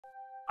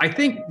I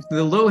think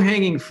the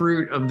low-hanging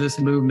fruit of this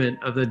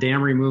movement, of the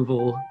dam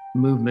removal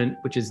movement,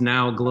 which is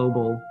now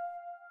global,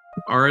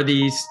 are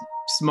these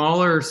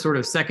smaller sort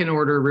of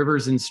second-order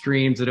rivers and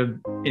streams that have,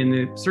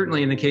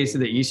 certainly in the case of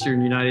the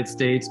eastern United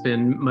States,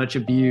 been much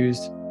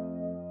abused.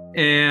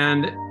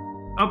 And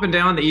up and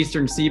down the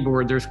eastern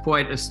seaboard, there's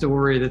quite a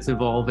story that's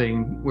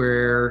evolving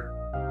where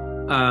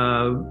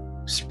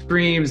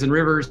streams and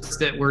rivers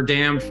that were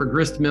dammed for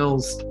grist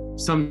mills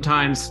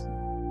sometimes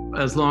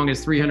as long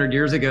as 300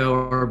 years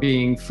ago are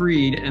being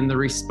freed, and the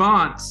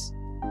response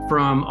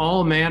from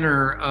all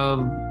manner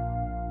of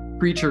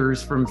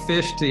creatures, from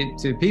fish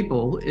to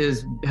people,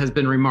 has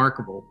been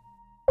remarkable.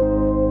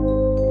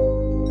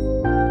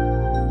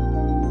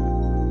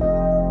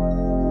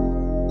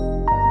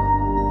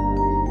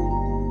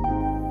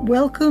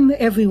 Welcome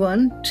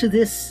everyone to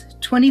this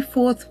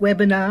 24th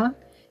webinar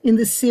in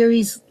the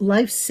series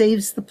Life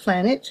Saves the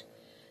Planet,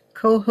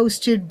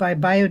 co-hosted by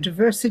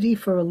Biodiversity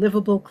for a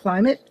Livable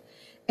Climate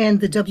and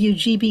the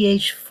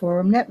GBH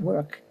Forum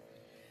Network.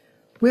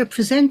 We're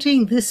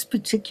presenting this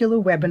particular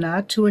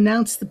webinar to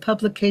announce the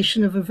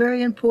publication of a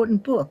very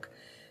important book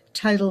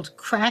titled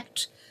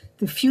Cracked: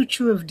 The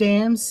Future of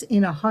Dams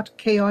in a Hot,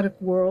 Chaotic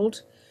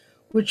World,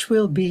 which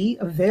will be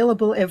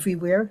available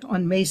everywhere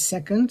on May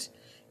 2nd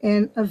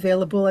and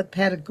available at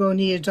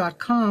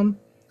Patagonia.com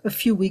a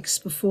few weeks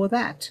before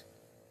that.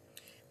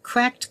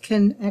 Cracked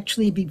can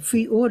actually be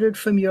pre-ordered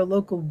from your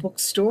local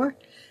bookstore,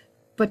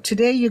 but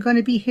today you're going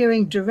to be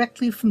hearing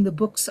directly from the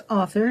book's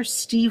author,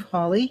 Steve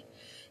Hawley,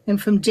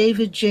 and from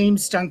David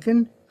James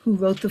Duncan, who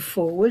wrote the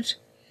foreword.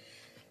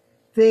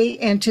 They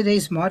and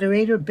today's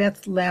moderator,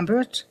 Beth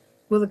Lambert,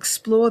 will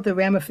explore the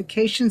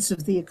ramifications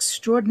of the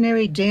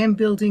extraordinary dam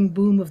building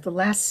boom of the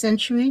last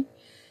century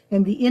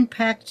and the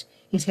impact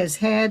it has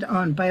had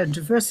on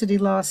biodiversity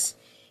loss,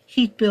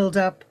 heat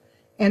buildup,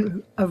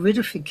 and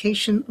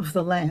aridification of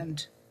the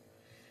land.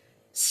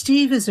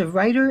 Steve is a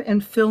writer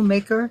and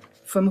filmmaker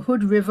from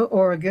Hood River,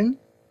 Oregon.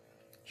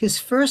 His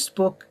first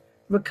book,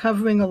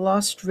 Recovering a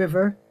Lost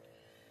River,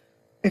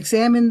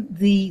 examined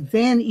the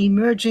then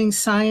emerging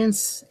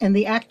science and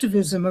the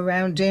activism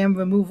around dam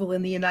removal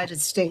in the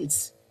United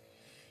States.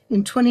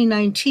 In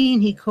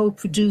 2019, he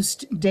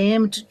co-produced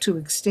Dammed to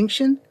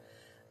Extinction,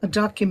 a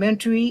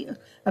documentary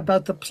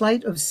about the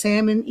plight of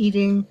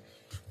salmon-eating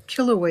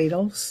killer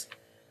whales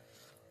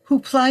who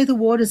ply the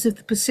waters of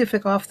the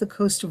Pacific off the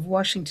coast of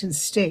Washington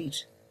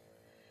state.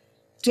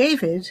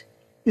 David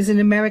is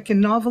an American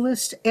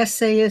novelist,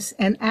 essayist,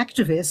 and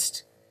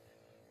activist,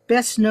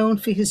 best known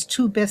for his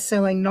two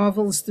best-selling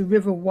novels, The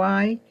River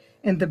Why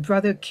and The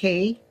Brother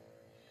K.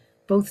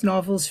 Both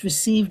novels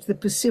received the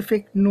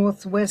Pacific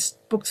Northwest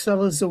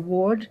Booksellers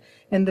Award,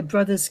 and The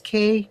Brothers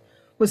K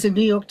was a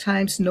New York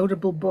Times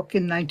notable book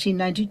in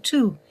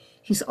 1992.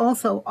 He's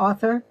also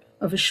author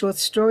of a short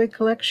story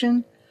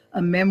collection,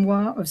 a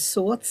memoir of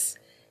sorts,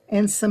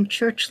 and some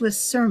churchless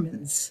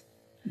sermons.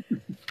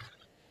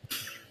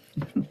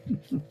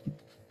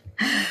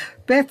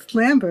 Beth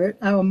Lambert,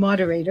 our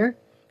moderator,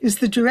 is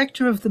the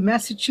director of the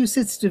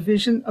Massachusetts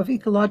Division of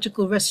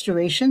Ecological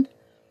Restoration,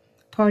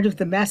 part of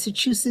the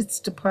Massachusetts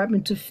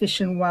Department of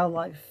Fish and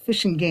Wildlife,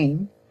 Fish and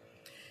Game.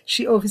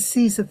 She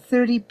oversees a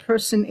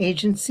 30-person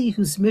agency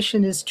whose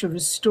mission is to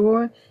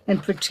restore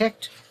and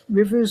protect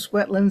rivers,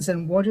 wetlands,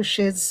 and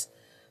watersheds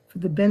for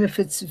the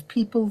benefits of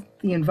people,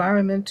 the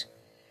environment,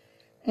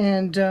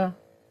 and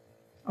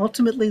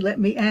ultimately, let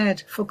me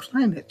add, for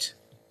climate.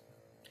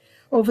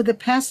 Over the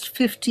past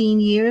 15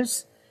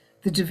 years,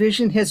 the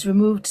division has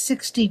removed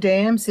 60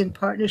 dams in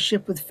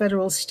partnership with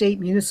federal, state,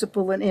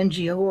 municipal, and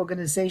NGO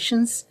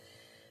organizations.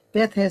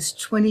 Beth has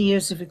 20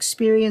 years of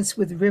experience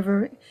with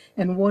river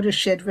and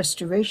watershed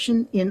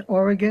restoration in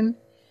Oregon,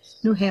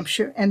 New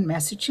Hampshire, and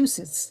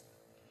Massachusetts.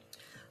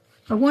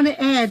 I want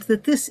to add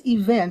that this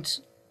event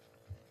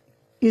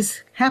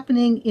is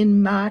happening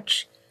in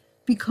March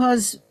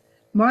because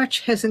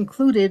March has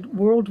included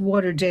World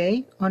Water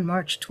Day on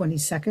March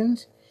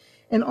 22nd,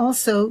 and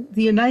also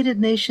the United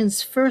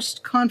Nations'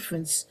 first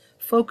conference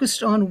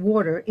focused on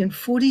water in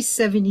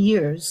 47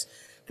 years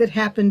that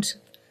happened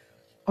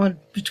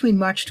between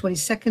March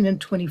 22nd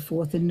and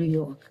 24th in New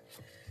York.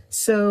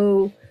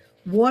 So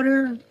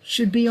water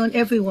should be on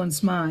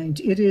everyone's mind.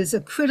 It is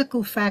a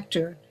critical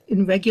factor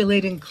in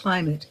regulating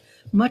climate,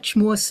 much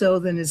more so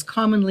than is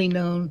commonly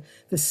known.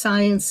 The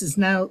science is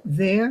now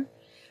there,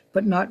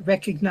 but not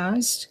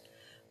recognized,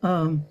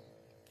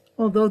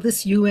 although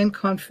this UN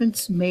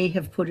conference may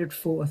have put it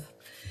forth.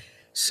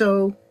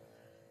 So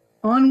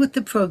on with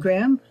the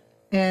program,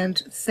 and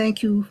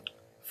thank you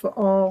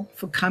for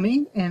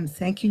coming, and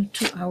thank you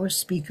to our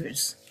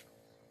speakers.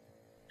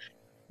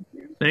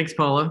 Thanks,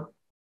 Paula.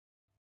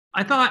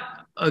 I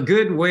thought a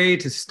good way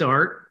to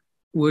start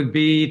would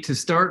be to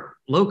start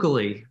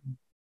locally.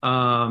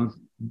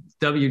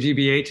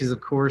 WGBH is, of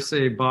course,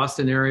 a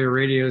Boston area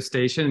radio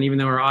station, and even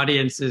though our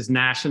audience is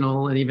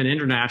national and even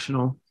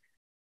international,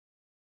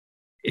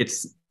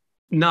 it's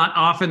not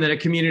often that a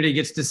community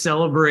gets to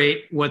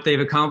celebrate what they've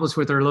accomplished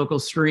with their local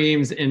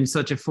streams in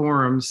such a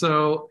forum.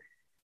 So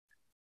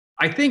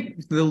I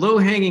think the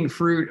low-hanging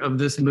fruit of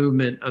this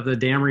movement, of the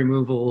dam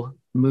removal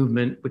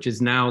movement, which is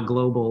now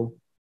global,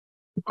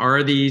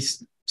 are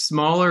these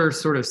smaller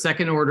sort of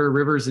second-order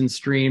rivers and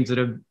streams that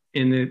have,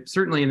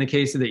 certainly in the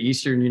case of the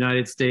eastern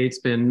United States,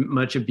 been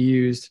much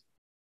abused.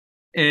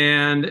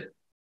 And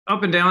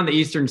up and down the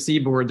eastern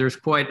seaboard, there's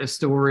quite a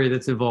story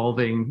that's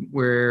evolving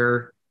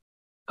where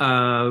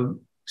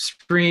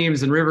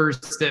streams and rivers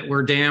that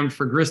were dammed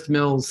for grist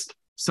mills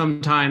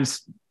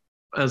sometimes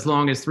as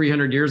long as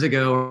 300 years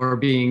ago are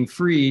being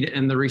freed.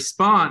 And the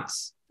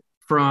response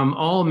from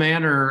all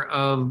manner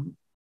of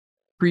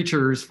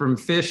creatures, from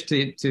fish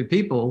to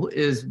people,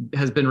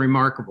 has been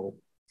remarkable.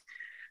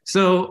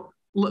 So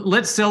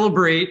let's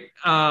celebrate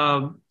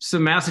some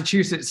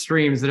Massachusetts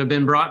streams that have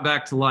been brought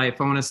back to life.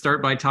 I want to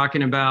start by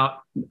talking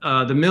about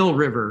the Mill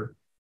River.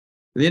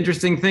 The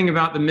interesting thing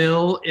about the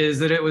Mill is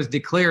that it was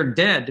declared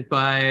dead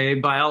by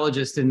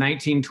biologists in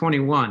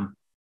 1921.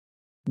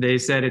 They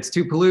said it's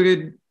too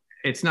polluted,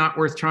 it's not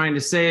worth trying to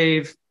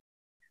save.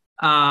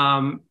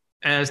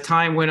 As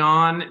time went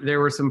on, there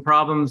were some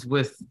problems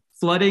with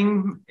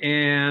flooding,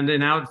 and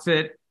an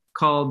outfit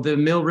called the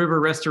Mill River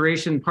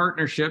Restoration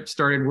Partnership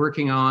started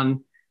working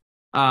on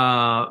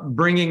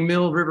bringing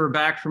Mill River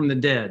back from the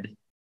dead.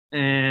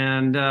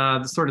 And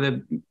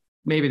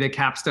maybe the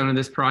capstone of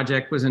this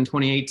project was in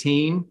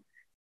 2018.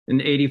 An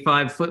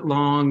 85-foot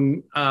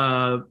long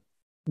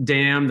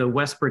dam, the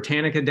West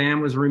Britannica Dam,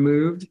 was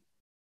removed.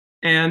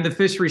 And the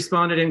fish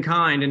responded in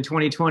kind. In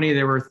 2020,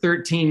 there were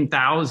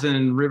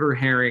 13,000 river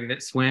herring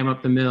that swam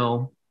up the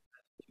mill.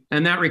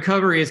 And that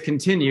recovery has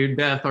continued.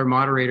 Beth, our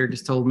moderator,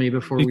 just told me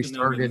before we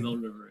started.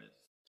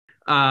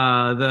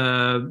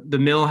 The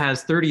mill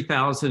has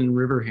 30,000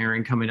 river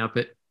herring coming up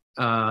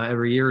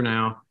every year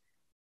now.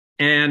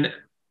 And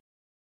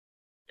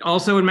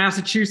also in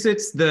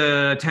Massachusetts,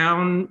 the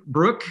town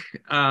brook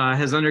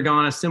has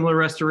undergone a similar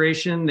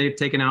restoration. They've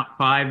taken out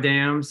 5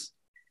 dams.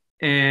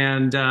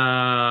 And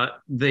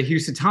the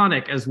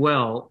Housatonic as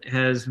well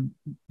has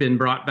been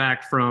brought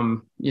back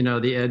from,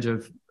 the edge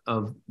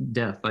of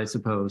death, I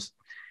suppose.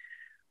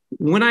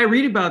 When I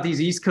read about these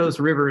East Coast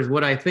rivers,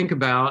 what I think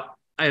about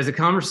is a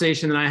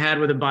conversation that I had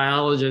with a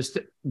biologist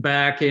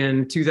back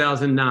in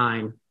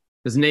 2009.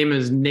 His name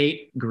is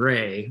Nate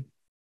Gray.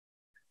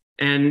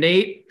 And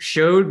Nate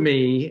showed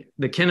me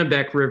the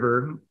Kennebec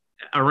River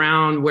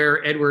around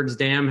where Edwards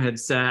Dam had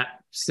sat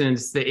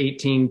since the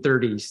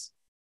 1830s.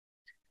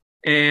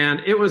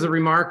 And it was a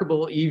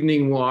remarkable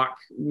evening walk.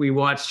 We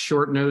watched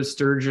short-nosed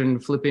sturgeon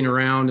flipping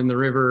around in the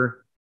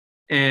river.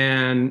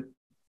 And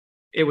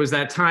it was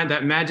that time,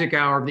 that magic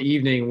hour of the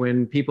evening,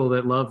 when people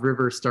that love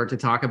rivers start to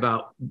talk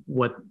about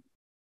what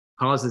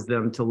causes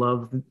them to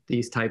love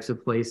these types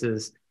of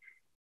places.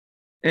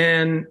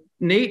 And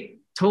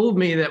Nate told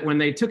me that when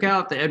they took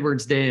out the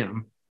Edwards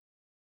Dam,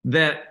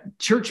 that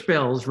church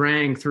bells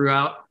rang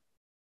throughout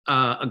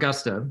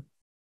Augusta.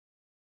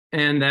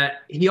 And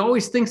that he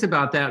always thinks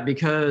about that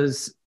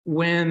because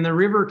when the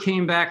river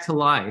came back to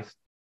life,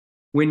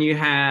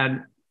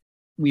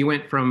 we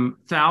went from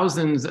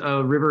thousands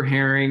of river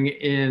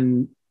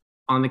herring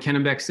on the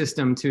Kennebec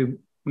system to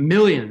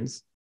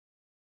millions.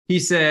 He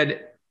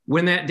said,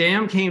 when that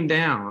dam came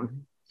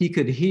down, he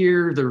could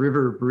hear the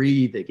river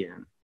breathe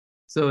again.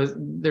 So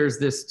there's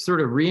this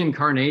sort of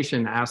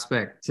reincarnation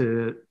aspect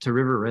to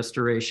river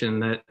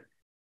restoration that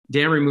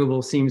dam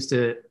removal seems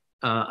to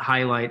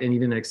highlight and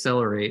even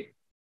accelerate.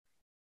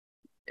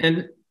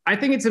 And I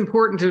think it's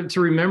important to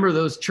remember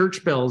those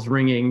church bells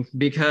ringing,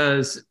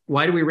 because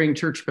why do we ring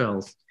church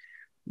bells?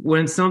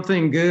 When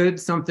something good,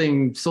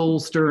 something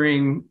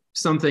soul-stirring,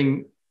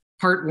 something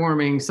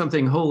heartwarming,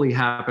 something holy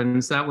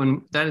happens,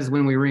 that is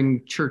when we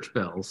ring church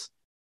bells.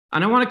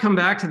 And I want to come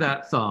back to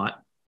that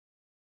thought.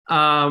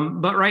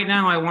 But right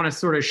now I want to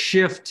sort of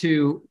shift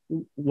to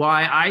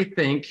why I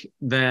think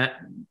that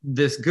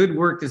this good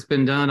work that's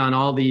been done on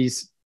all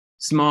these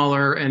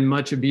smaller and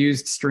much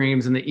abused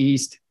streams in the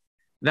East,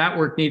 that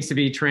work needs to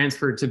be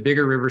transferred to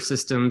bigger river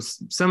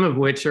systems, some of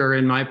which are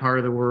in my part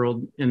of the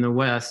world in the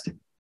West.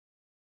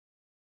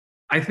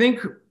 I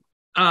think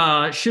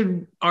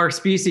should our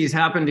species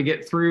happen to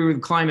get through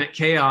climate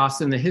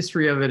chaos, and the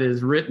history of it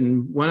is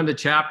written, one of the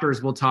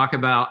chapters will talk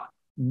about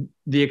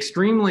the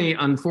extremely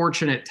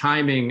unfortunate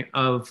timing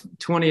of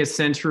 20th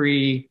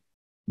century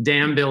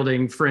dam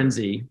building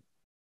frenzy.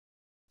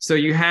 So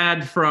you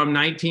had from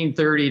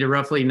 1930 to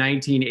roughly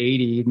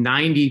 1980,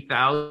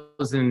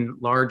 90,000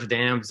 large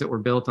dams that were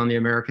built on the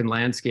American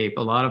landscape,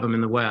 a lot of them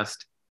in the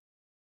West.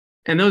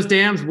 And those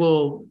dams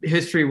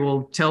history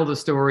will tell the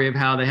story of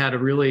how they had a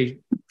really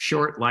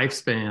short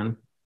lifespan.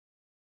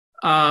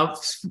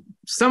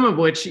 Some of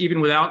which,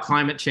 even without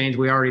climate change,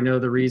 we already know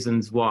the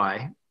reasons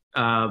why.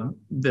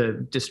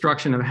 The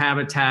destruction of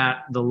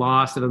habitat, the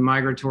loss of a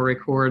migratory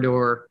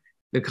corridor,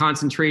 the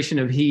concentration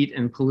of heat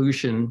and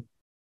pollution.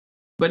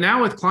 But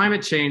now with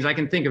climate change, I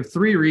can think of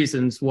 3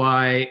 reasons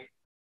why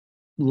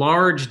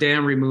large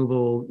dam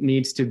removal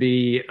needs to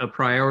be a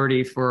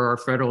priority for our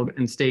federal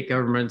and state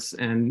governments,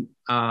 and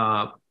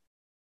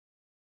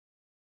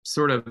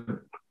sort of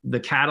the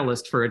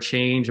catalyst for a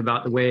change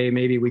about the way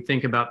maybe we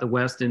think about the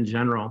West in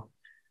general.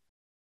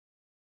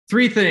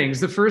 Three things.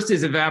 The first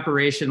is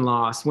evaporation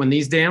loss. When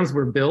these dams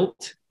were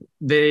built,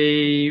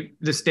 the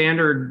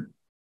standard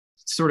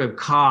sort of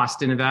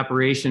cost in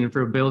evaporation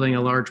for building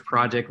a large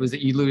project was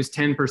that you lose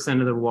 10%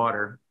 of the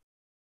water.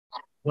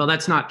 Well,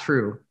 that's not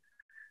true.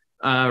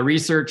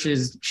 Research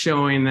is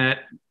showing that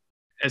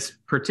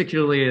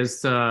particularly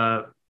as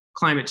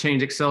climate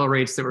change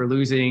accelerates, that we're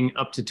losing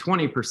up to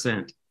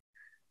 20%.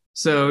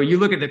 So you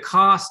look at the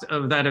cost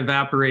of that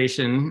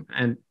evaporation,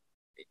 and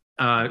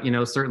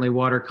certainly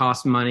water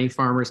costs money.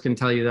 Farmers can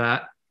tell you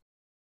that.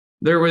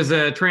 There was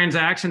a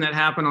transaction that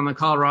happened on the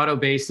Colorado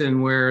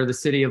Basin where the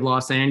city of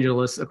Los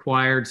Angeles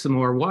acquired some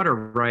more water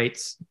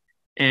rights,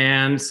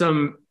 and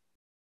some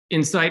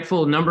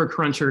insightful number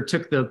cruncher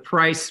took the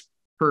price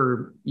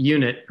per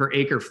unit, per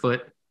acre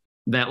foot,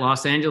 that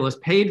Los Angeles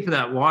paid for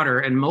that water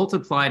and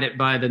multiplied it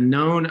by the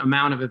known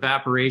amount of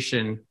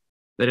evaporation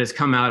that has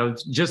come out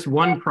of just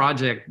one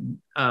project,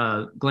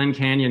 Glen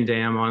Canyon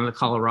Dam on the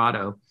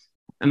Colorado.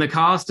 And the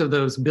cost of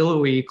those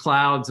billowy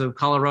clouds of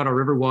Colorado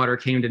River water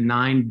came to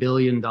 $9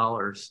 billion.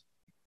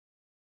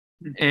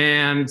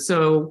 And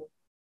so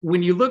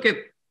when you look at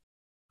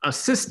a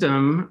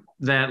system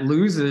that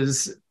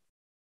loses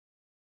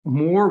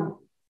more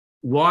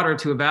water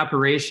to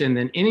evaporation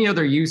than any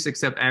other use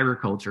except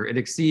agriculture, it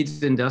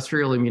exceeds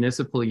industrial and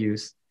municipal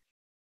use,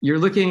 you're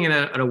looking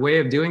at a way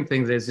of doing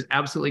things that is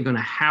absolutely going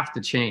to have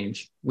to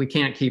change. We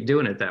can't keep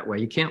doing it that way.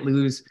 You can't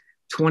lose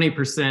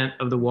 20%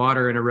 of the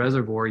water in a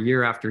reservoir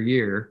year after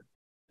year.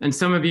 And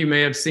some of you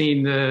may have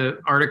seen the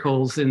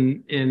articles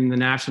in the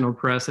national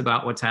press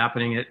about what's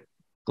happening at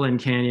Glen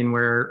Canyon,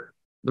 where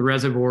the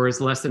reservoir is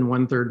less than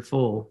 1/3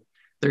 full.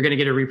 They're going to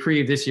get a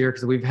reprieve this year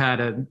because we've had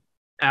an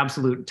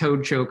absolute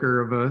toad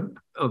choker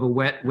of a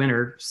wet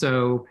winter.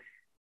 So,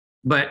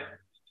 but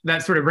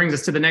that sort of brings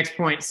us to the next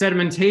point,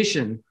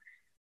 sedimentation.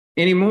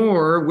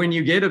 Anymore, when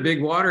you get a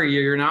big water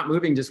year, you're not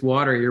moving just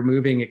water, you're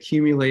moving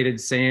accumulated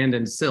sand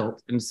and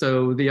silt. And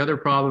so the other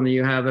problem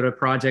you have at a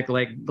project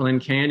like Glen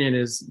Canyon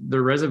is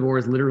the reservoir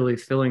is literally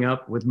filling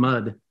up with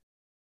mud.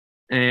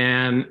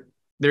 And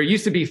there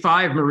used to be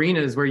 5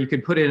 marinas where you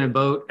could put in a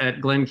boat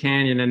at Glen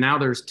Canyon, and now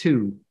there's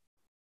 2.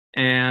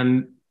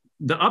 And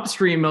the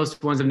upstream,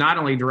 most ones have not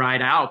only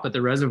dried out, but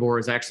the reservoir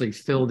is actually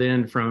filled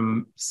in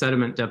from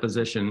sediment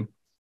deposition.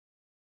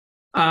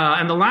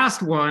 And the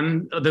last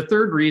one, the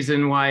third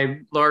reason why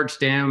large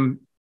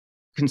dam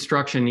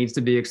construction needs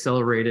to be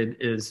accelerated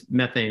is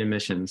methane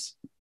emissions.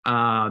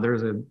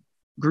 There's a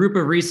group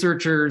of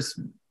researchers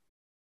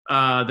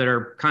that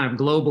are kind of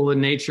global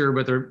in nature,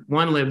 but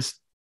one lives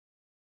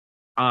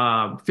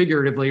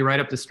figuratively right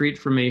up the street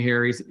from me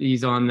here.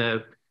 He's on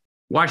the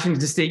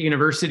Washington State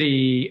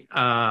University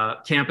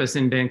campus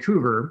in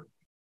Vancouver.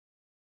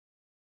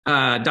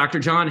 Dr.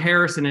 John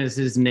Harrison is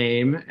his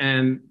name,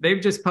 and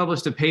they've just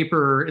published a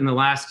paper in the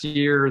last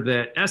year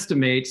that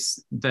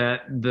estimates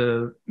that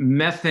the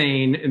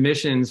methane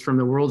emissions from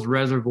the world's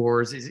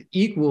reservoirs is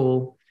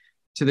equal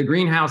to the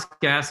greenhouse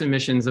gas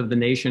emissions of the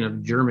nation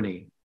of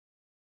Germany.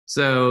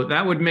 So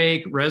that would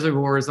make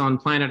reservoirs on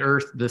planet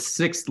Earth the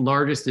 6th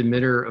largest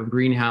emitter of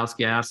greenhouse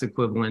gas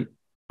equivalent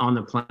on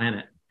the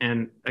planet.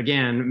 And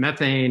again,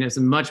 methane is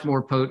a much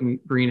more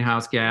potent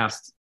greenhouse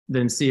gas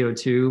than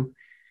CO2.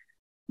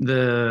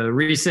 The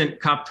recent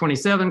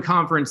COP27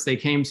 conference, they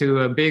came to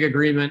a big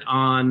agreement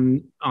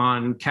on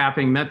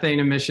capping methane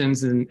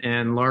emissions,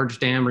 and large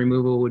dam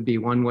removal would be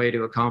one way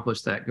to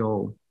accomplish that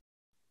goal.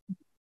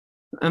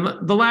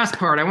 And the last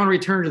part, I want to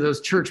return to those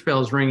church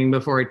bells ringing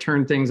before I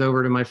turn things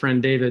over to my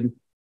friend David.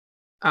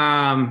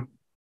 In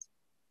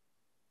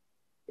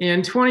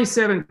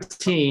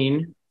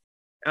 2017,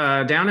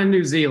 down in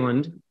New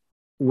Zealand,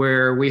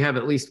 where we have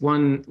at least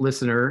one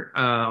listener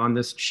on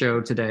this show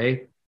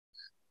today,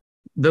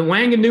 the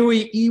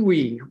Wanganui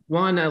iwi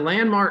won a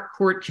landmark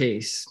court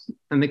case.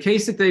 And the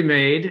case that they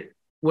made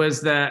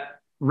was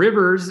that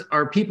rivers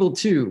are people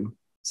too.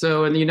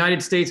 So in the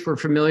United States, we're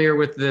familiar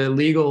with the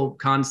legal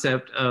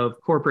concept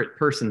of corporate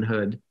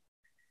personhood.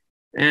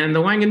 And the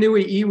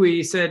Wanganui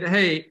iwi said,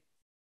 hey,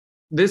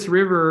 this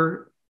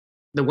river,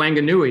 the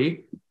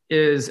Wanganui,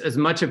 is as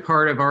much a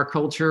part of our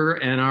culture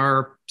and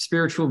our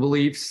spiritual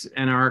beliefs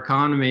and our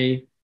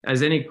economy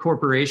as any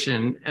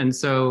corporation. And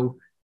so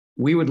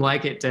we would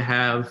like it to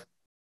have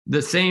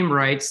the same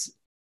rights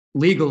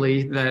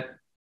legally that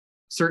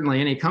certainly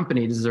any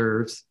company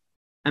deserves.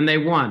 And they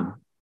won.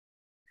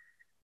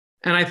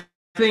 And I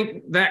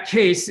think that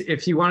case,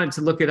 if you wanted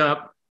to look it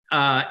up,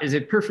 is a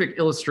perfect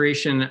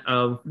illustration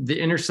of the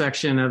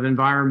intersection of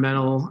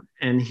environmental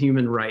and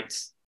human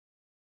rights.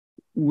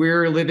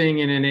 We're living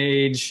in an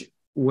age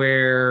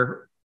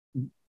where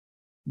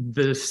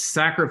the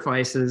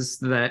sacrifices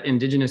that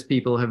Indigenous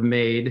people have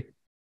made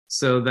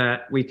so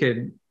that we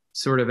could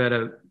sort of at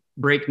a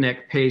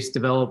breakneck pace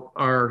develop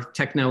our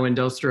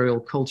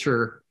techno-industrial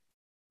culture,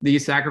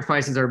 these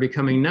sacrifices are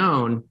becoming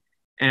known,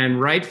 and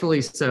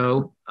rightfully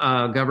so.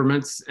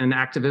 Governments and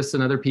activists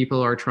and other people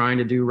are trying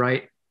to do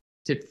right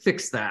to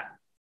fix that.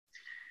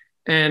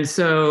 And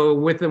so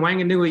with the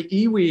Wanganui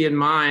iwi in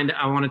mind,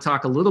 I want to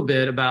talk a little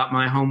bit about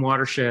my home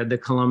watershed, the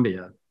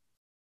Columbia,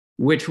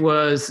 which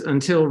was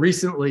until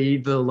recently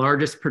the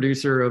largest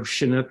producer of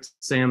Chinook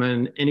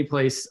salmon any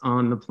place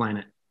on the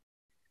planet.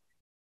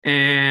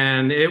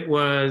 And it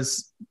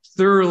was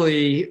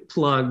thoroughly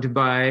plugged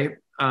by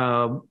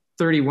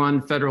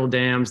 31 federal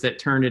dams that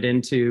turned it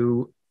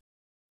into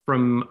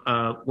from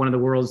one of the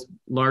world's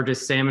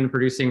largest salmon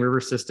producing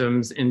river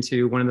systems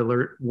into one of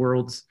the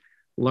world's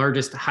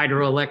largest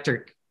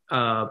hydroelectric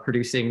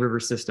producing river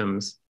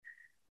systems.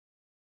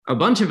 A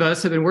bunch of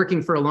us have been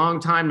working for a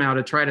long time now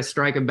to try to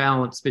strike a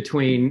balance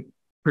between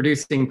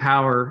producing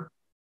power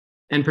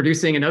and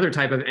producing another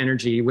type of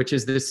energy, which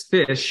is this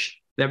fish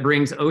that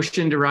brings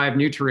ocean-derived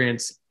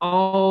nutrients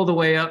all the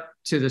way up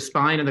to the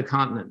spine of the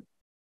continent,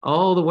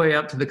 all the way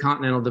up to the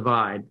continental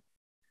divide.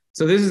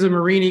 So this is a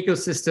marine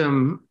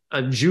ecosystem,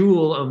 a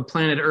jewel of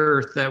planet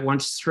Earth that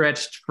once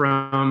stretched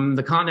from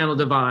the continental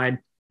divide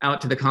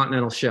out to the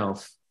continental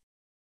shelf.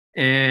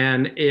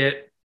 And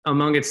it,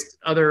 among its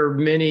other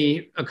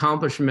many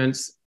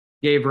accomplishments,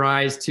 gave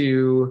rise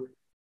to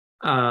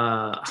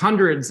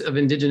hundreds of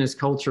indigenous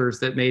cultures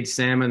that made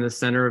salmon the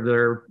center of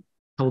their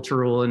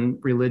cultural and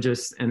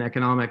religious and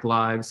economic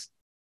lives.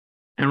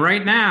 And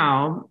right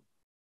now,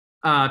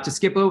 to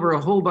skip over a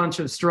whole bunch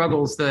of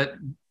struggles that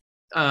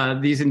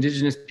these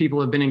indigenous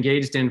people have been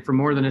engaged in for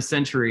more than a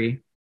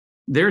century,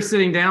 they're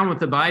sitting down with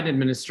the Biden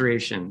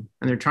administration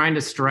and they're trying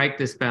to strike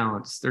this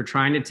balance. They're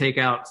trying to take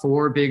out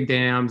 4 big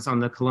dams on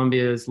the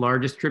Columbia's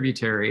largest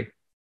tributary,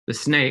 the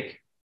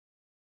Snake,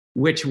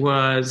 which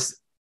was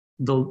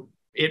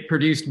it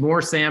produced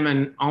more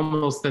salmon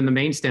almost than the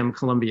main stem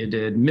Columbia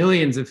did.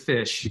 Millions of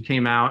fish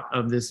came out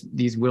of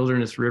these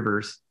wilderness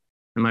rivers.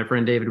 And my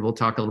friend David will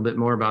talk a little bit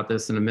more about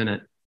this in a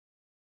minute.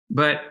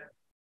 But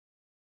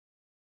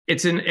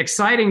it's an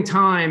exciting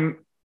time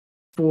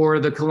for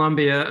the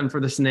Columbia and for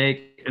the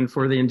Snake and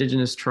for the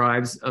indigenous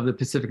tribes of the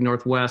Pacific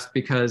Northwest,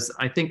 because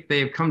I think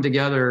they've come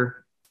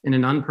together in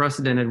an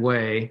unprecedented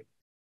way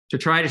to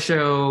try to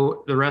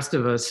show the rest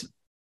of us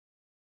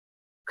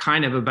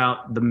kind of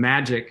about the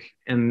magic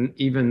and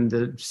even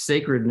the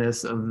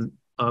sacredness of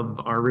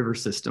our river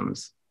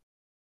systems.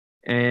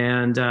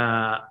 And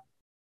I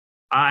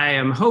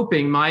am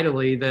hoping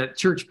mightily that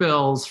church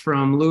bells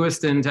from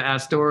Lewiston to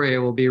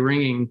Astoria will be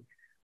ringing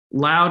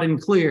loud and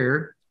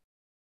clear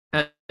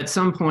at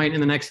some point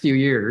in the next few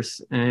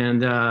years.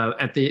 And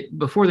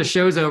before the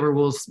show's over,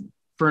 we'll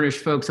furnish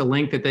folks a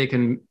link that they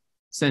can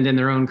send in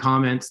their own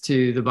comments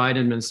to the Biden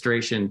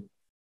administration.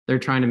 They're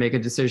trying to make a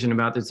decision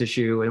about this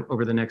issue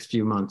over the next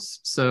few months.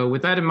 So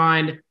with that in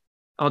mind,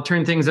 I'll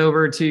turn things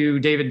over to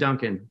David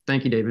Duncan.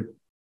 Thank you, David.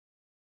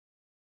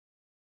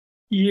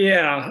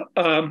 Yeah,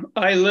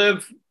 I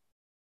live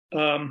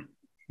on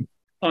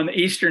the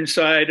eastern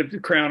side of the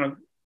crown of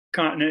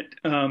continent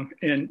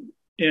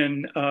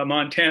in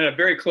Montana,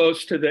 very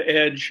close to the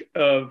edge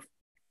of,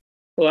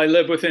 well, I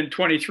live within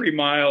 23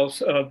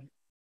 miles of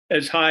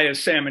as high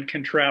as salmon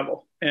can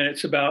travel. And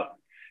it's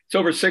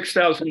over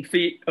 6,000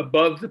 feet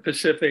above the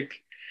Pacific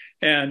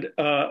and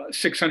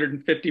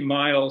 650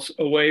 miles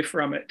away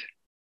from it.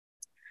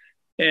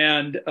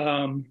 And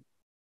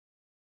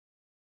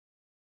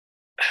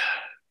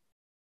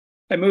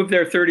I moved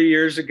there 30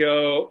 years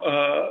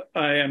ago.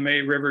 I am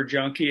a river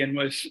junkie and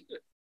was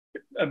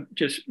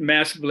just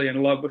massively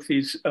in love with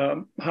these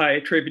high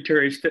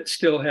tributaries that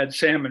still had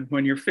salmon.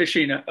 When you're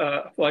fishing,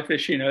 fly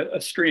fishing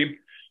a stream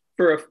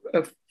for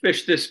a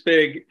fish this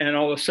big, and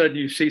all of a sudden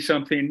you see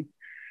something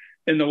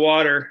in the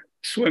water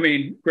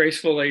swimming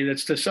gracefully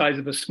that's the size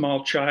of a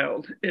small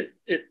child, it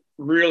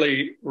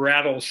really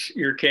rattles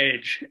your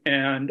cage.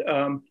 And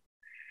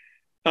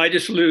I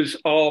just lose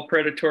all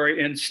predatory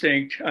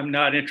instinct. I'm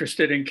not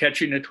interested in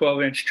catching a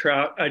 12-inch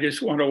trout. I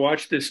just want to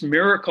watch this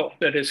miracle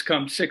that has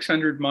come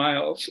 600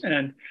 miles.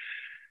 And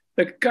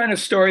the kind of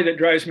story that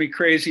drives me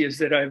crazy is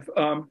that I've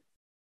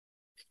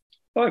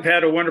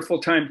had a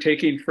wonderful time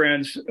taking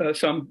friends,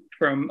 some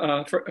from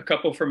a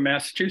couple from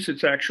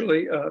Massachusetts,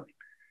 actually.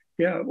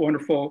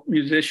 Wonderful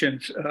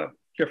musicians,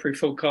 Jeffrey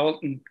Foucault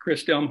and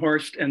Chris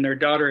Delmhorst, and their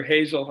daughter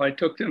Hazel. I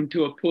took them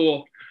to a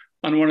pool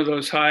on one of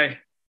those high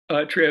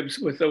tribs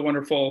with a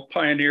wonderful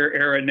pioneer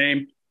era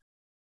name,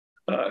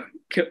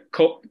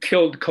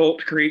 Killed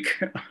Colt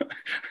Creek.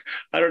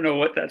 I don't know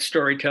what that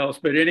story tells,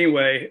 but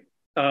anyway,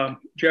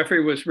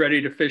 Jeffrey was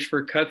ready to fish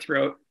for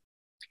cutthroat.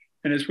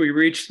 And as we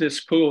reached this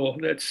pool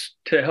that's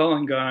to hell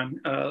and gone,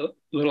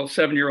 little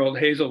 7-year-old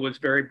Hazel was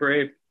very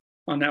brave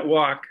on that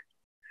walk.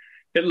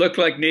 It looked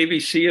like Navy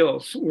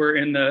SEALs were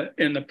in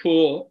the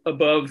pool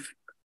above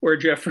where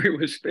Jeffrey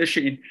was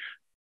fishing.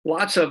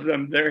 Lots of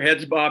them, their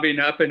heads bobbing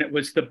up, and it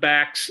was the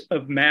backs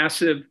of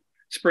massive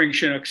spring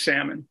Chinook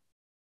salmon.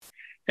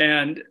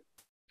 And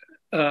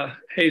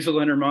Hazel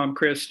and her mom,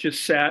 Chris,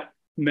 just sat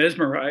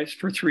mesmerized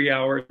for 3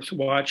 hours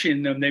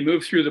watching them. They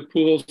moved through the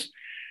pools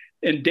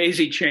in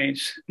daisy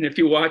chains. And if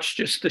you watch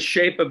just the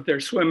shape of their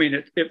swimming,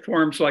 it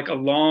forms like a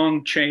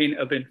long chain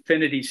of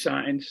infinity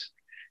signs.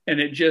 And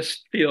it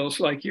just feels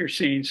like you're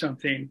seeing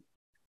something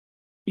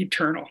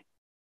eternal.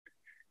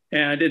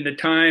 And in the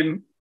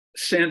time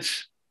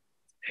since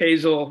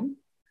Hazel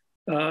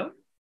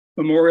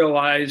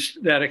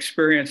memorialized that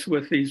experience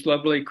with these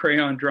lovely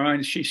crayon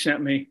drawings she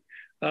sent me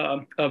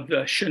of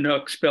the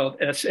Chinook,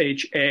 spelled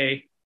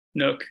S-H-A,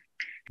 Nook.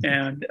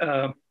 And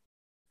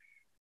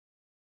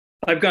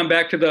I've gone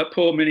back to that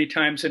pool many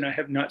times and I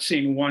have not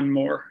seen one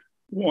more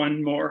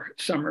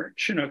summer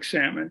Chinook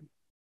salmon.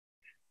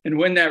 And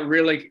when that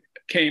really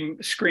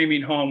came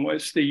screaming home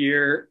was the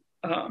year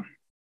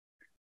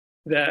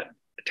that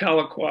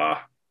Tahlequah,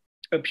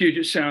 a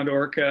Puget Sound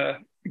orca,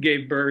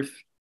 gave birth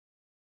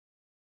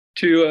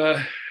to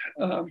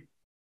and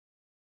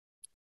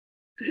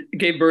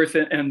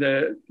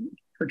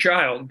her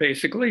child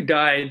basically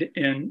died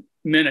in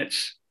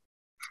minutes.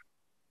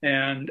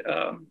 And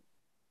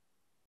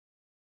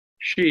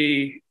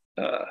she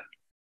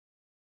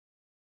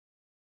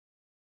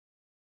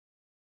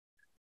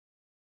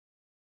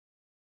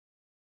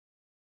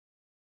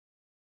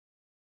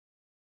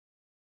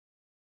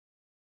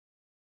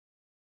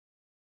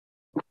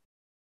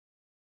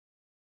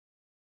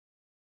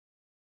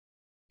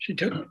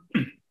took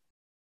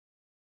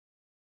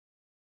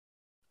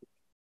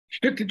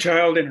the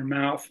child in her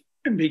mouth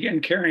and began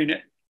carrying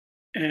it.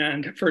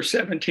 And for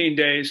 17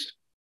 days,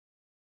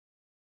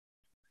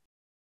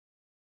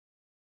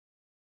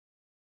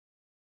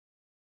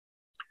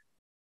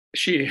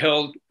 she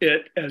held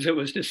it as it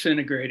was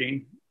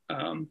disintegrating.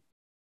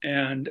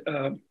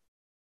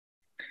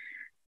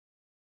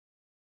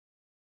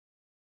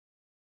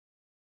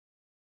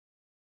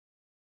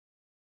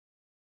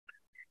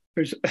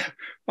 There's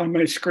on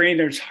my screen,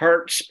 there's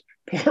hearts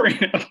pouring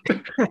out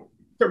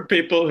from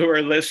people who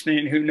are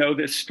listening who know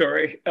this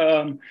story.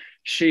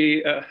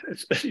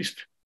 These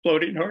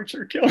floating hearts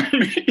are killing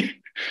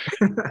me.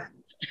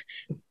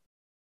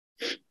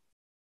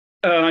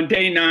 On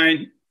day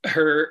 9,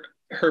 her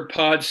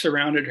pods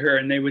surrounded her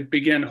and they would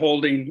begin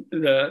holding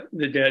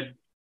the dead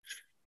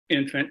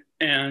infant.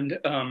 And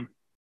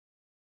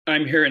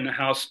I'm here in the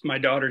house, my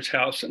daughter's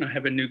house, and I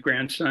have a new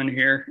grandson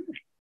here,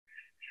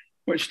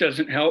 which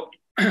doesn't help.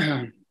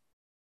 7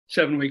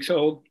 weeks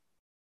old.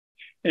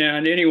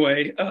 And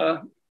anyway,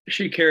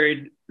 she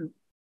carried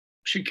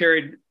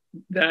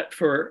that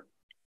for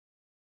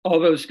all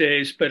those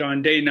days. But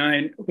on day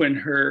 9, when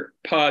her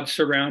pods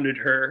surrounded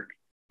her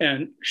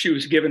and she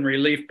was given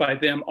relief by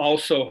them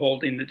also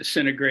holding the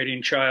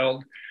disintegrating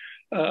child,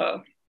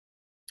 I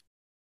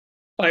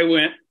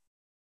went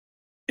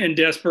in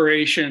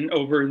desperation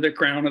over the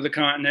crown of the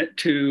continent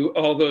to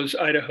all those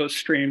Idaho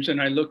streams,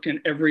 and I looked in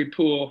every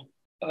pool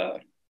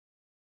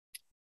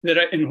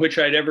in which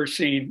I'd ever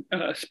seen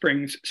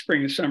spring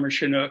and summer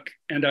Chinook,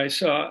 and I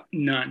saw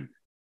none.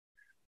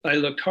 I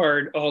looked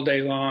hard all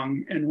day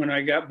long, and when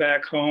I got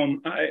back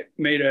home, I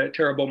made a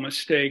terrible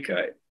mistake.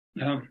 I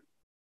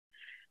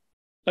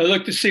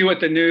looked to see what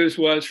the news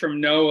was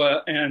from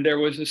NOAA, and there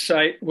was a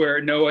site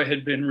where NOAA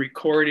had been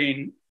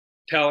recording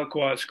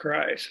Tahlequah's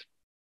cries.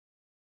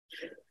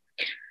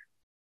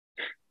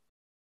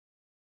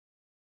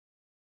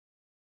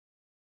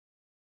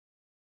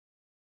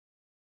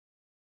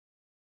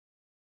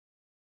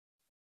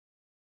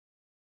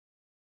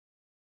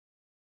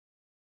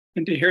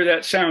 And to hear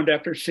that sound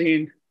after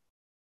seeing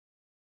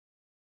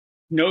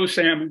no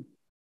salmon,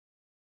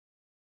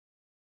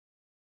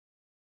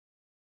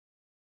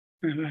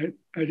 and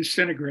I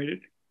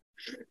disintegrated.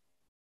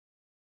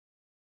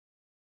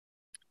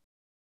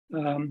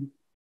 Sorry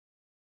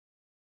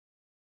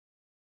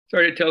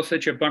to tell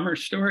such a bummer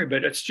story,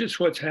 but it's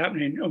just what's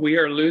happening. We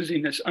are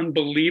losing this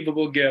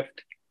unbelievable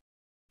gift,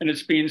 and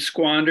it's being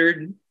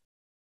squandered.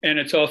 And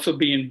it's also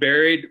being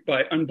buried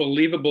by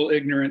unbelievable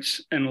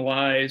ignorance and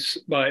lies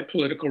by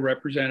political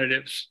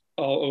representatives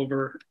all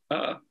over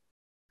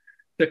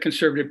the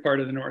conservative part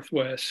of the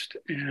Northwest.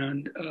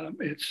 And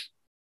it's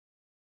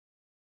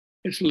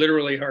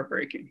literally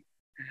heartbreaking.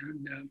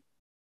 And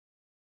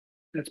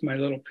that's my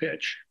little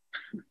pitch.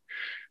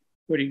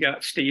 What do you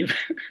got, Steve?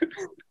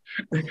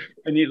 I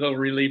need a little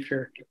relief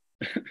here.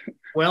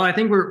 Well, I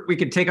think we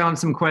could take on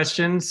some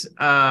questions.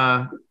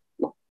 I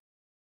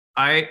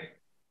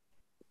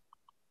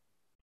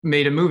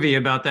made a movie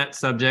about that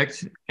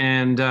subject,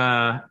 and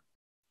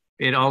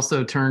it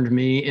also turned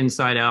me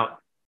inside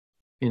out.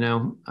 You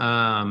know,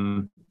 I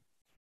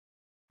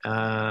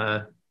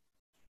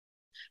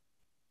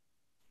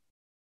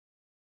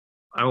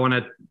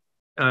want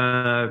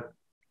to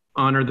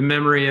honor the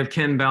memory of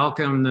Ken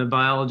Balcom, the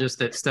biologist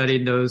that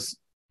studied those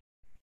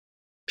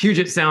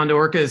Puget Sound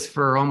orcas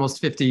for almost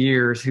 50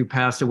 years, who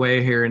passed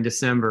away here in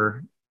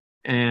December.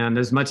 And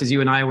as much as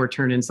you and I were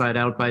turned inside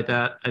out by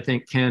that, I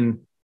think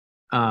Ken,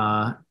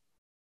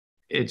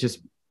 it just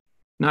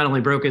not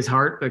only broke his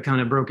heart, but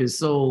kind of broke his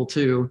soul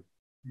too.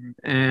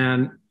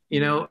 And, you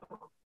know,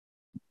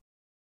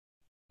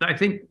 I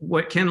think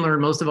what Ken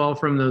learned most of all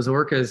from those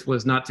orcas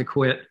was not to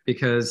quit,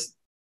 because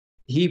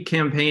he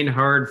campaigned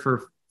hard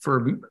for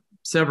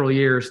several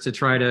years to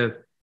try to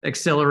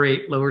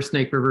accelerate Lower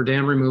Snake River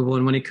dam removal.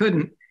 And when he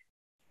couldn't,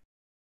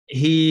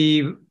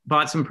 he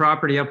bought some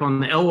property up on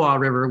the Elwha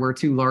River where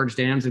 2 large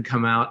dams had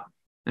come out.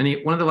 And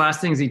one of the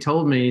last things he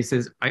told me, he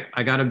says,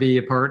 I got to be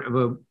a part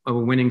of a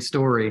winning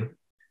story.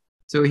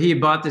 So he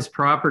bought this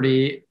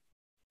property,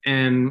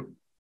 and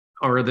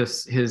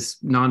his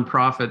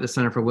nonprofit, the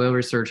Center for Whale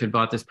Research, had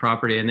bought this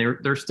property, and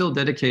they're still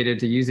dedicated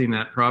to using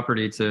that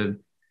property to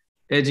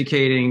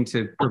educating,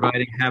 to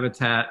providing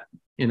habitat,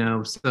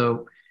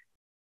 so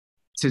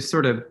to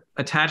sort of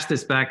attach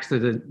this back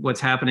to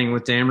what's happening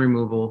with dam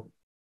removal.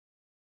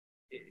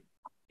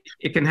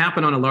 It can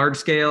happen on a large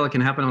scale, it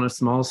can happen on a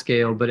small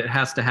scale, but it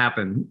has to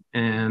happen.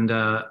 And,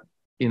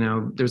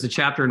 there's a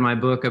chapter in my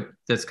book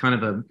that's kind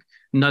of a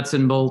nuts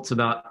and bolts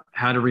about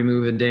how to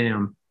remove a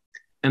dam.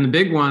 And the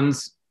big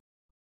ones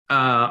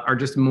are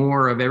just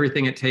more of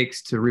everything it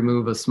takes to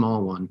remove a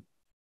small one.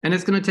 And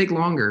it's going to take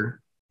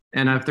longer.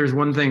 And if there's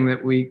one thing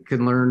that we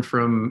can learn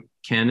from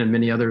Ken and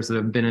many others that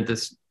have been at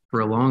this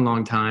for a long,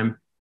 long time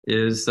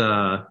is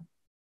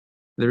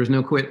there's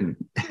no quitting.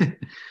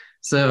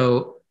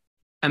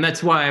 And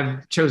that's why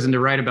I've chosen to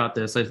write about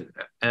this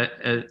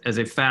as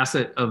a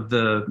facet of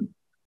the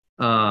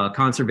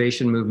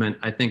conservation movement.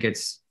 I think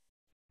it's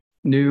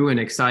new and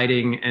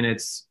exciting, and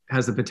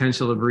has the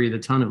potential to breathe a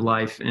ton of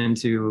life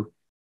into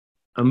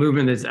a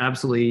movement that's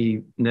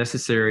absolutely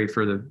necessary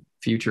for the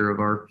future of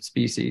our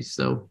species.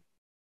 So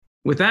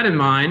with that in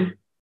mind,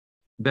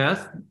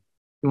 Beth,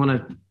 you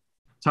want to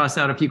toss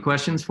out a few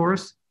questions for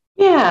us?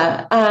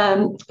 Yeah,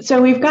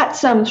 so we've got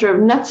some sort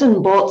of nuts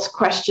and bolts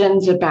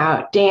questions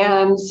about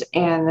dams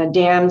and the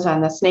dams on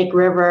the Snake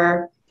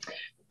River,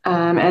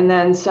 and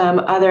then some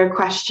other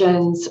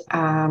questions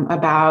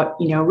about,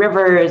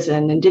 rivers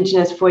and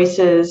indigenous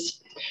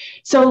voices.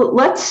 So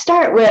let's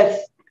start with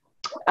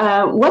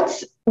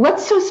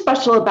what's so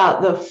special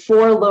about the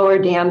 4 lower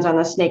dams on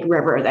the Snake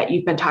River that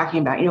you've been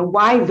talking about?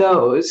 Why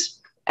those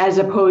as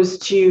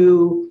opposed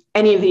to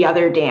any of the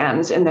other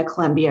dams in the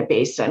Columbia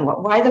Basin?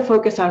 Why the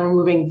focus on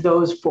removing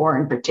those 4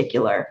 in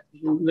particular? We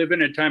live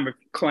in a time of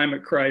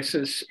climate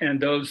crisis, and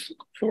those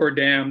 4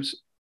 dams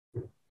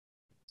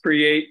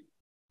create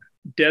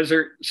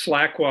desert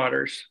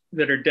slackwaters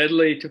that are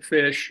deadly to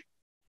fish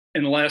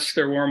unless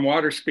they're warm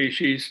water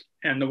species.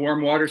 And the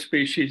warm water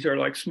species are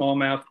like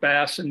smallmouth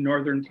bass and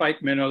northern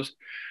pike minnows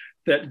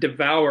that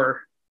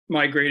devour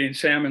migrating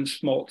salmon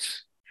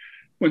smolts.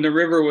 When the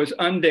river was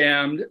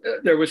undammed,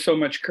 there was so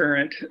much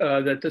current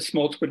that the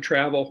smolts would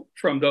travel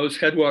from those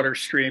headwater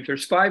streams.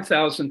 There's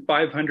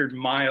 5,500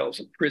 miles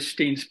of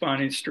pristine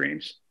spawning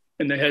streams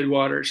in the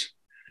headwaters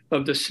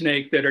of the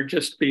Snake that are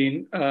just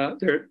being,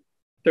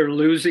 they're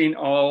losing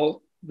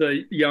all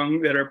the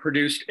young that are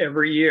produced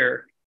every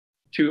year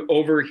to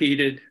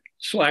overheated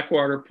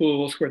slackwater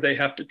pools where they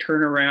have to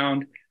turn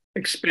around,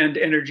 expend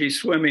energy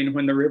swimming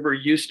when the river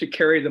used to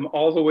carry them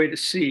all the way to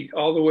sea,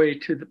 all the way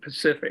to the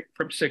Pacific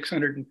from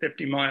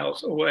 650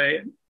 miles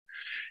away.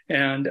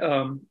 And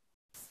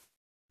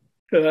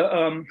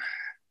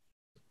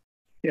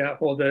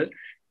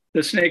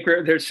the Snake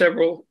River, there's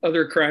several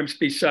other crimes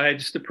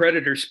besides the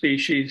predator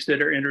species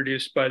that are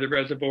introduced by the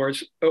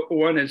reservoirs.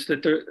 One is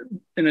that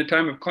in a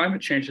time of climate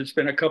change, it's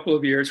been a couple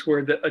of years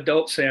where the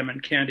adult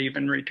salmon can't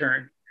even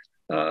return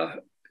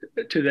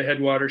to the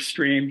headwater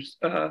streams.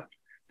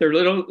 They're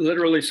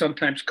literally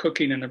sometimes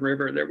cooking in the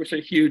river. There was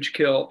a huge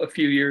kill a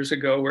few years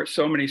ago where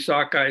so many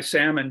sockeye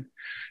salmon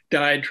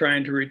died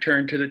trying to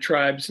return to the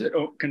tribes that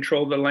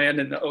control the land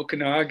in the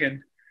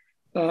Okanagan,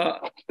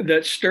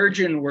 that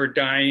sturgeon were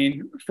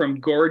dying from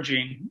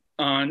gorging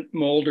on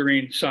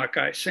moldering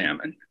sockeye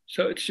salmon.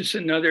 So it's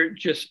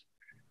just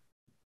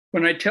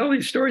when I tell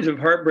these stories of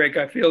heartbreak,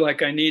 I feel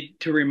like I need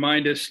to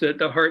remind us that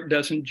the heart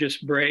doesn't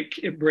just break,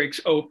 it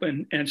breaks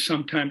open, and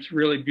sometimes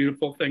really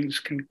beautiful things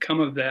can come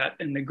of that.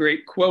 And the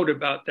great quote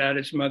about that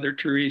is Mother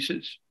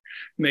Teresa's,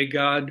 "May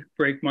God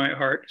break my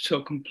heart so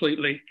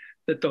completely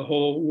that the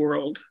whole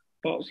world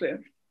falls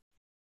in."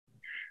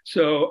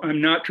 So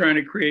I'm not trying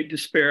to create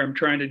despair, I'm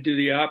trying to do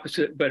the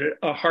opposite, but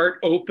a heart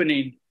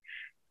opening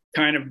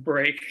kind of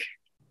break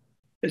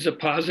is a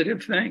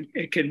positive thing.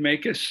 It can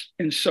make us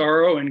in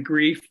sorrow and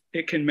grief.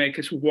 It can make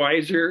us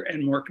wiser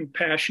and more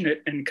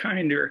compassionate and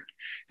kinder.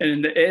 And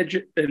in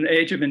the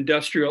age of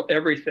industrial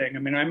everything, I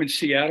mean, I'm in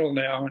Seattle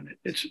now, and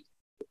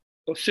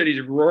the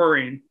city's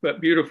roaring,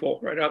 but beautiful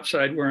right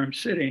outside where I'm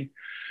sitting.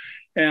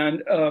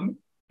 And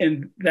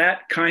in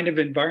that kind of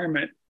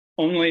environment,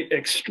 only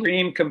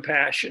extreme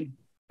compassion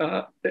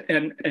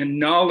and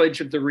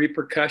knowledge of the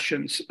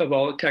repercussions of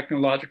all the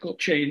technological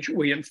change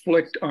we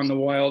inflict on the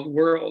wild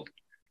world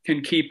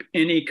can keep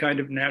any kind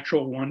of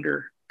natural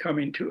wonder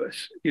coming to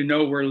us.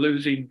 We're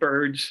losing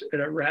birds at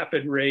a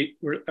rapid rate.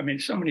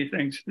 So many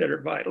things that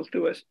are vital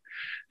to us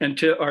and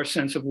to our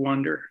sense of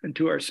wonder and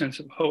to our sense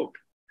of hope.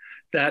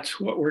 That's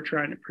what we're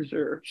trying to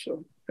preserve.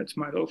 So that's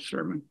my little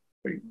sermon.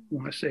 You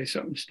want to say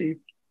something, Steve?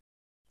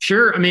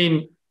 Sure. I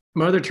mean,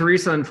 Mother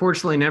Teresa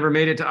unfortunately never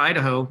made it to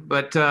Idaho,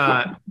 but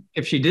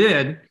if she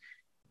did,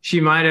 she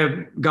might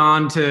have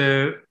gone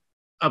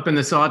up in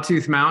the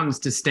Sawtooth Mountains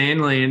to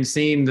Stanley and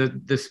seen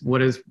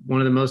what is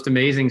one of the most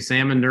amazing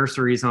salmon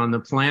nurseries on the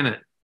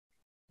planet.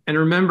 And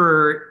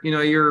remember,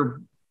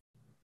 you're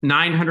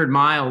 900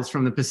 miles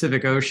from the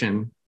Pacific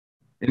Ocean,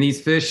 And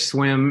these fish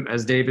swim,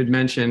 as David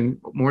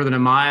mentioned, more than a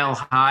mile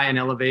high in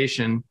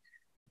elevation,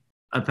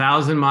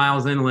 1,000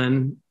 miles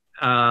inland.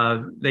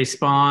 They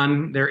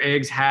spawn, their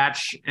eggs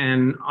hatch,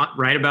 and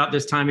right about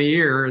this time of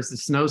year, as the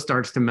snow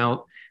starts to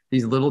melt,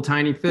 these little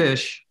tiny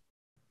fish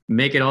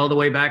make it all the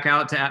way back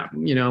out to,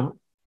 you know,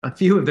 a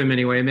few of them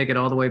anyway, make it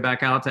all the way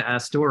back out to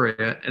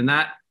Astoria. And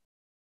that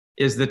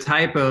is the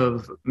type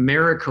of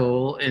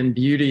miracle and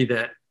beauty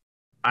that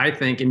I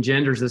think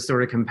engenders this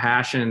sort of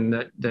compassion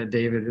that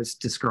David is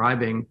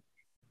describing.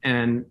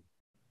 And,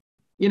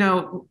 you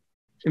know,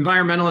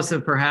 environmentalists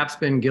have perhaps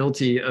been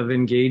guilty of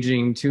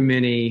engaging too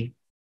many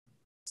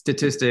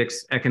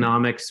statistics,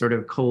 economics, sort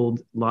of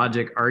cold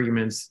logic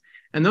arguments.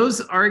 And those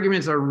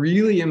arguments are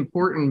really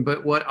important,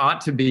 but what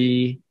ought to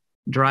be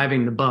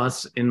driving the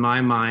bus, in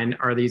my mind,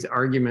 are these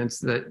arguments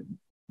that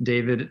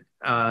David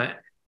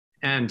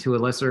and to a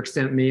lesser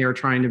extent me are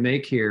trying to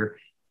make here.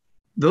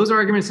 Those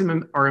arguments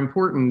are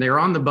important. They're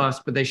on the bus,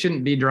 but they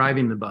shouldn't be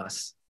driving the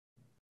bus.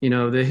 You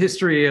know, the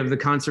history of the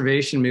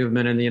conservation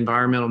movement and the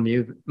environmental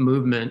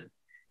movement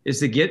is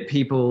to get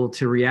people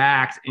to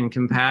react in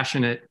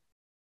compassionate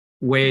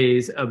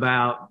ways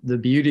about the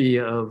beauty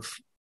of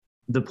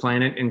the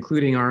planet,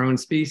 including our own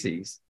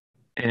species.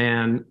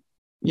 And,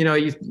 you know,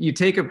 you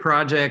take a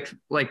project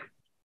like,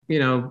 you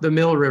know, the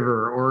Mill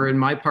River, or in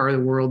my part of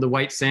the world, the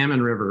White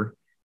Salmon River.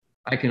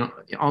 I can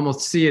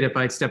almost see it if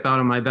I step out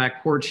on my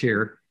back porch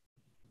here.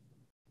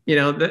 You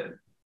know,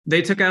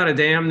 they took out a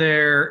dam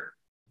there.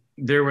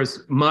 There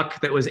was muck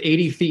that was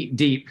 80 feet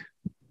deep,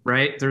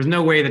 right? There's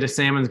no way that a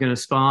salmon's going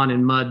to spawn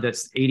in mud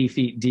that's 80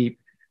 feet deep.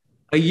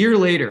 A year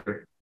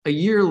later,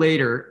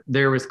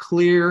 there was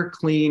clear,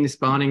 clean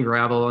spawning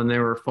gravel, and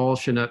there were fall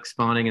Chinook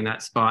spawning in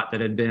that spot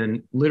that had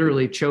been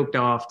literally choked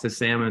off to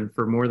salmon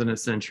for more than a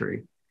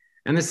century.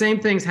 And the same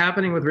thing's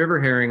happening with river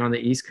herring on the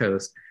East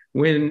Coast.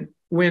 When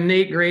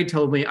Nate Gray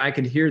told me I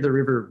could hear the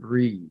river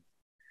breathe,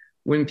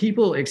 when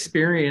people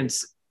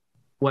experience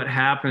what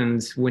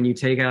happens when you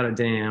take out a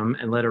dam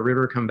and let a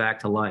river come back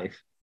to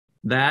life,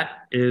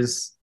 that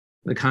is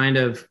the kind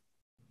of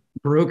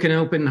broken,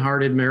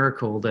 open-hearted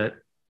miracle that,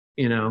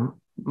 you know,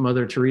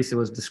 Mother Teresa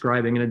was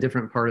describing in a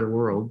different part of the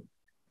world.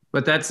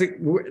 But that's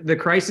the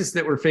crisis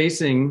that we're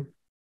facing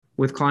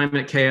with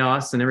climate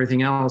chaos and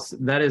everything else.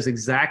 That is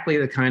exactly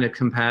the kind of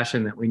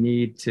compassion that we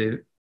need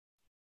to,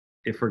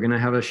 if we're going to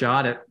have a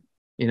shot at,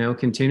 you know,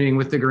 continuing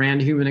with the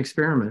grand human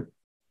experiment.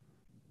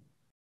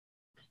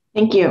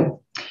 Thank you.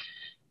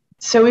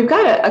 So we've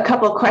got a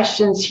couple of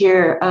questions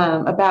here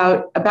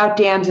about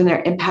dams and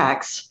their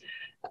impacts.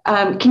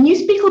 Can you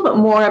speak a little bit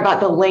more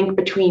about the link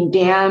between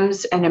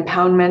dams and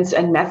impoundments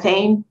and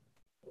methane?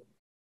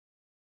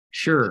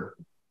 Sure.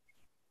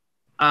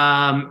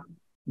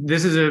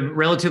 This is a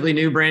relatively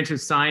new branch of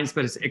science,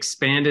 but it's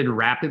expanded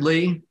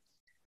rapidly.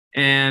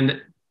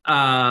 And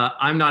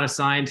I'm not a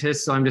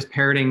scientist, so I'm just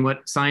parroting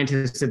what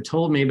scientists have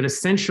told me. But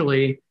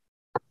essentially,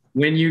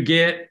 when you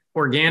get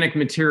organic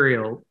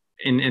material,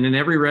 and in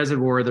every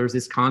reservoir, there's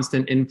this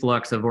constant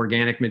influx of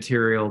organic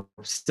material,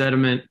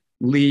 sediment,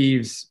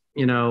 leaves,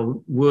 you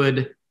know,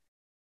 wood.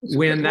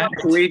 When that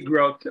weed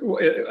growth,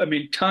 I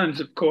mean, tons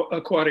of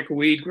aquatic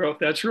weed growth.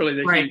 That's really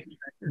the right.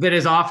 That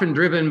is often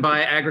driven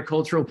by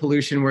agricultural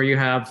pollution, where you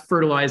have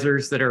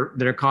fertilizers that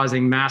are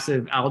causing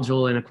massive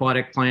algal and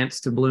aquatic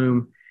plants to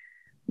bloom.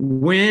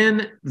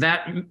 When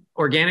that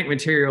organic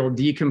material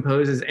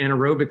decomposes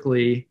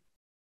anaerobically,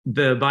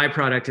 the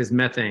byproduct is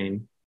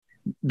methane.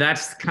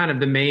 That's kind of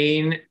the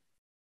main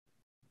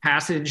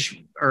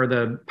passage, or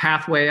the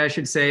pathway, I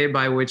should say,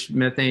 by which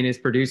methane is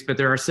produced, but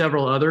there are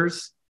several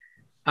others.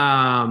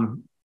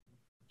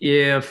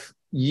 If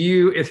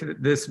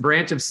this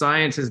branch of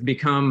science has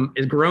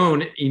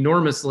grown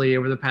enormously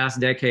over the past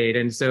decade,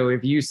 and so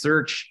if you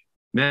search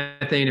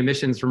methane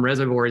emissions from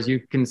reservoirs, you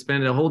can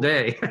spend a whole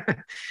day.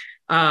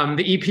 The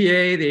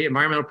EPA, the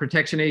Environmental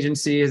Protection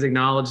Agency, has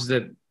acknowledged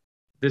that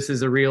this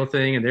is a real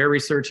thing, and they're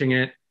researching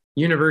it.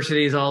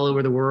 Universities all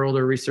over the world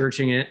are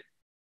researching it.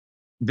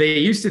 They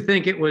used to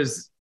think it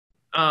was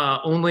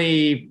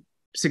only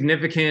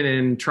significant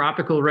in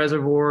tropical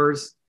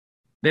reservoirs.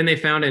 Then they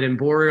found it in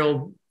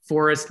boreal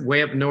forest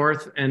way up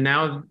north. And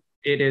now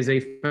it is a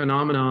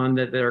phenomenon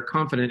that they're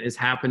confident is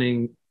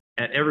happening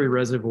at every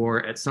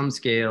reservoir at some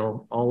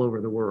scale all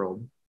over the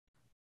world.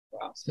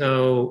 Wow.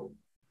 So,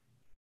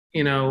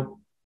 you know,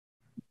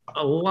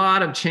 a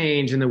lot of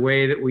change in the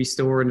way that we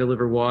store and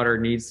deliver water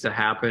needs to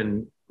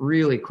happen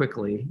really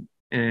quickly.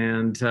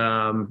 And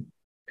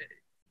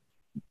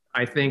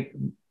I think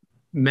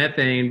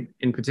methane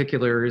in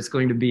particular is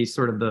going to be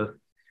sort of the,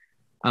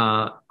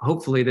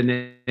 hopefully the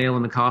nail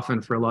in the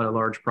coffin for a lot of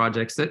large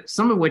projects, that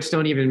some of which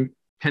don't even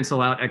pencil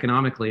out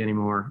economically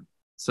anymore.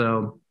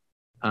 So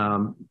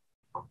I'll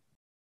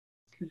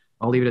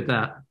leave it at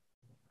that.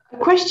 A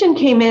question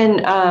came in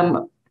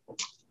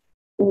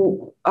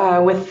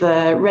with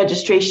the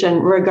registration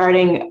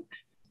regarding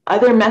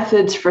other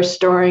methods for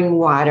storing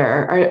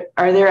water.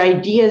 Are there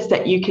ideas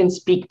that you can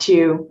speak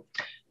to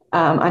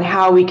on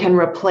how we can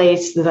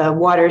replace the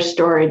water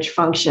storage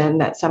function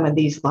that some of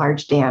these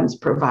large dams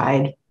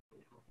provide?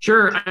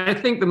 Sure. I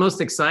think the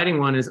most exciting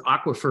one is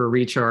aquifer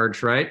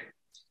recharge, right?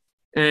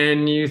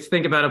 And you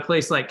think about a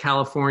place like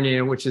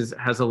California, which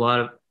has a lot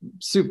of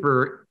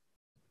super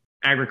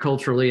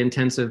agriculturally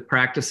intensive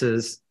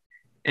practices.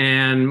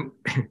 And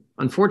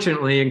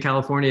unfortunately, in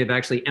California, they've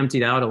actually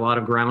emptied out a lot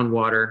of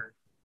groundwater.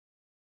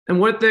 And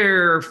what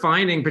they're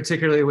finding,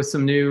 particularly with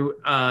some new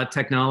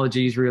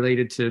technologies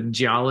related to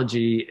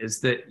geology, is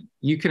that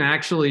you can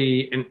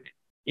actually, and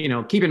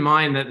keep in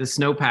mind that the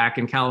snowpack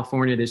in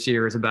California this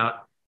year is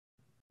about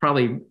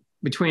probably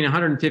between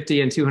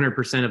 150 and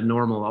 200% of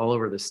normal all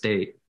over the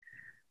state.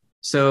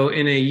 So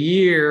in a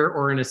year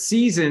or in a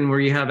season where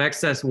you have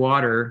excess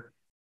water,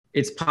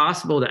 it's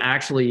possible to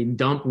actually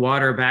dump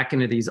water back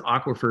into these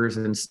aquifers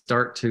and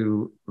start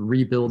to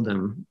rebuild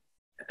them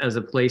as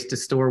a place to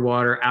store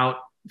water out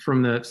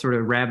from the sort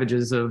of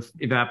ravages of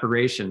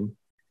evaporation.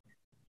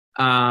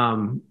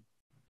 There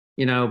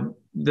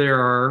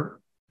are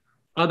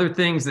other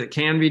things that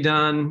can be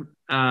done.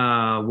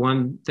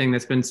 One thing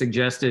that's been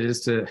suggested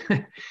is to,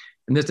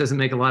 and this doesn't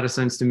make a lot of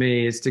sense to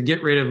me, is to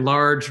get rid of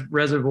large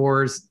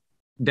reservoirs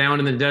down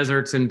in the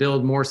deserts and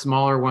build more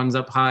smaller ones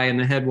up high in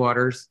the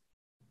headwaters.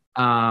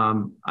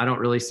 I don't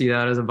really see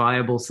that as a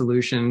viable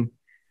solution.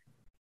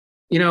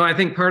 I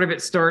think part of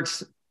it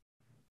starts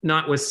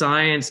not with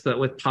science, but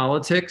with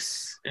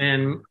politics,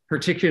 and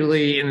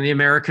particularly in the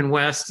American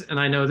West. And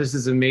I know this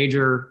is a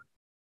major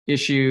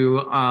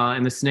issue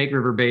in the Snake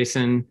River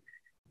Basin.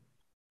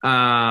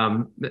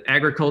 The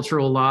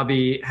agricultural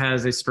lobby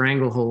has a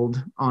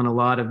stranglehold on a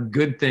lot of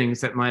good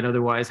things that might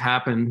otherwise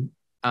happen.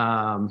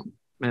 And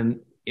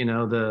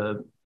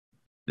the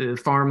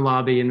farm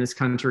lobby in this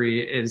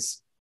country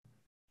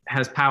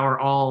has power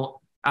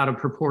all out of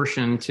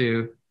proportion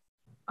to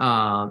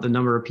the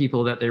number of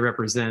people that they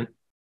represent.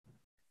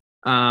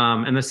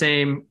 And the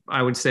same,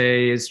 I would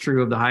say, is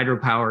true of the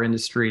hydropower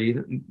industry.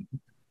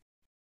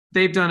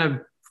 They've done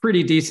a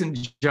pretty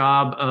decent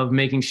job of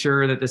making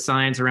sure that the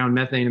science around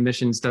methane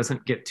emissions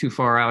doesn't get too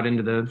far out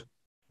into the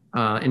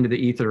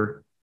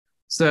ether.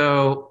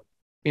 So,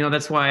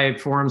 that's why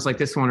forums like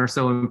this one are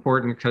so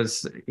important,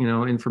 because,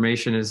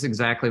 information is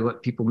exactly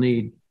what people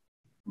need.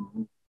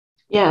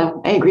 Yeah,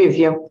 I agree with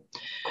you.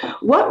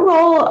 What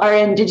role are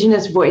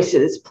Indigenous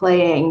voices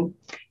playing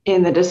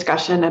in the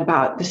discussion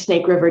about the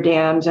Snake River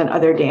dams and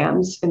other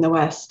dams in the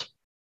West?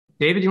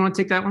 David, you want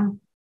to take that one?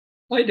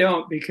 I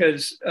don't,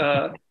 because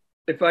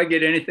if I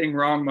get anything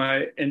wrong,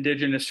 my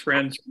Indigenous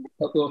friends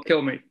will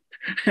kill me.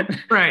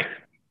 Right.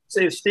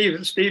 Say,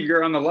 Steve,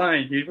 you're on the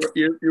line. You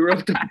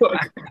wrote the book.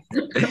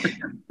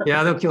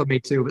 Yeah, they'll kill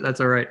me too, but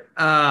that's all right.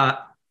 I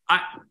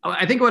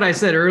think what I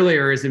said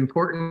earlier is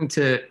important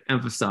to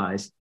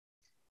emphasize.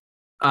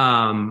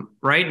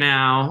 Right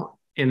now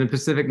in the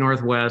Pacific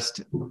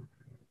Northwest,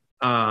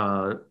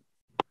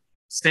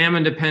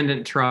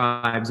 salmon-dependent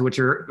tribes, which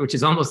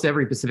is almost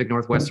every Pacific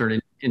Northwestern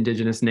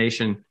indigenous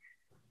nation,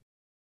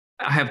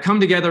 have come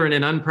together in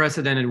an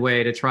unprecedented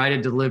way to try to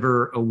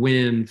deliver a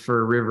win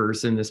for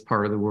rivers in this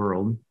part of the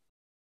world.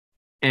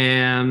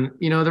 And,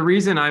 the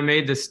reason I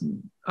made this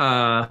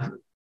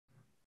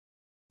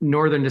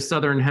northern to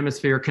southern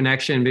hemisphere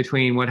connection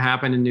between what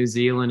happened in New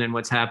Zealand and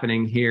what's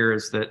happening here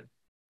is that,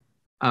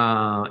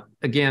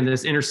 again,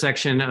 this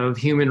intersection of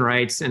human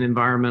rights and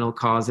environmental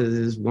causes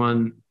is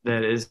one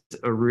that is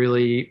a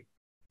really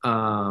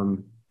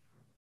potent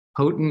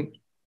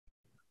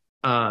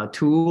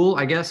tool,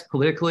 I guess,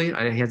 politically.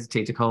 I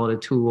hesitate to call it a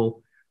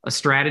tool, a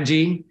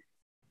strategy.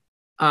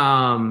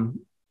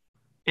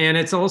 And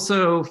it's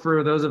also,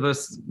 for those of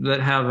us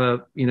that have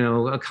a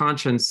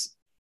conscience,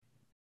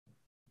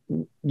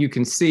 you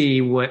can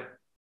see what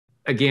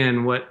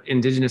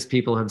indigenous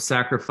people have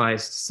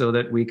sacrificed so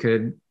that we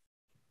could,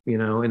 in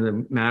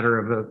the matter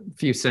of a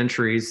few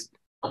centuries,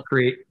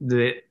 create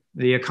the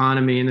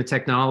economy and the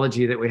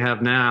technology that we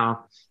have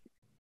now.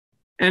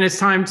 And it's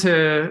time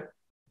to,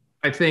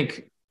 I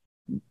think,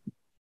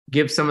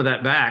 give some of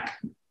that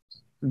back.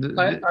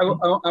 I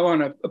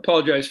want to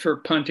apologize for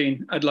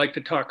punting. I'd like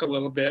to talk a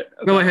little bit.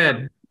 Go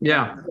ahead.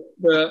 Yeah.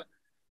 The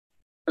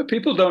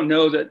people don't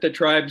know that the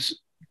tribes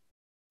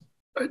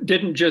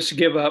didn't just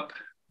give up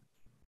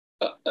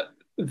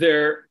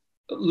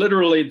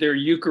literally their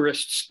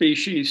Eucharist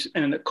species,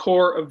 and the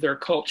core of their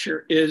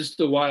culture is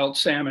the wild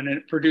salmon, and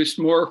it produced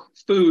more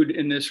food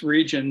in this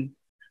region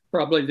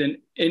probably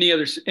than any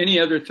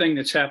other thing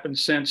that's happened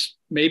since,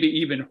 maybe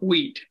even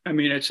wheat. I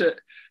mean,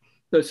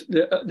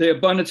 the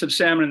abundance of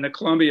salmon in the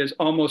Columbia is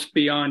almost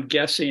beyond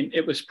guessing.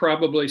 It was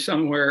probably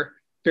somewhere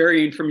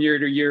varying from year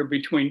to year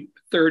between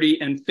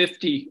 30 and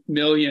 50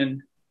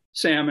 million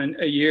salmon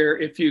a year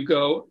if you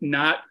go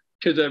not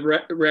to the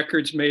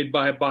records made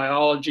by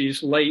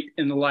biologists late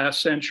in the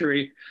last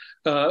century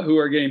who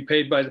are getting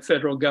paid by the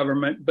federal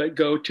government, but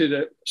go to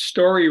the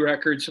story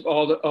records of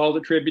all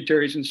the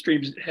tributaries and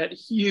streams that had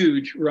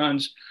huge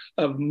runs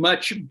of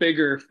much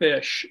bigger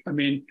fish. I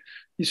mean,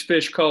 these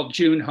fish called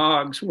June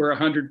hogs were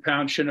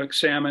 100-pound Chinook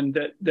salmon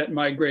that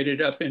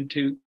migrated up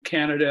into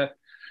Canada.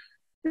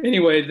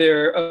 Anyway,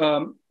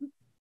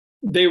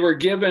 they were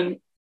given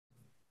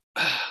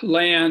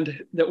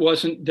land that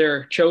wasn't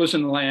their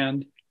chosen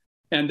land,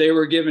 and they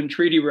were given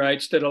treaty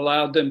rights that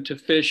allowed them to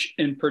fish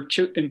in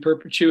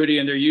perpetuity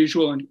in their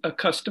usual and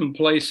accustomed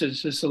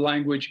places, as the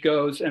language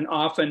goes. And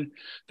often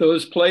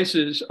those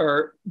places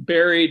are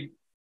buried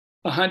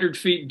 100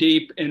 feet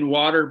deep in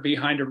water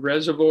behind a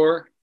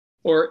reservoir.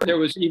 Or there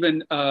was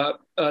even a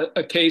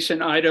case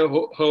in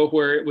Idaho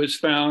where it was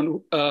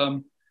found,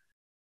 an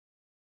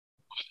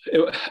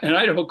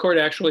Idaho court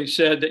actually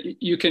said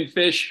that you can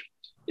fish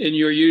in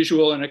your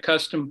usual and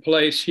accustomed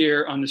place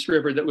here on this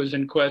river that was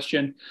in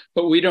question,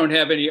 but we don't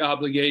have any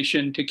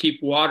obligation to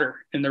keep water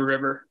in the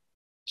river.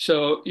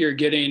 So you're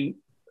getting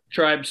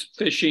tribes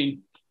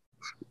fishing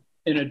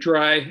in a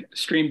dry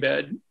stream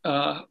bed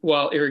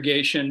while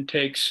irrigation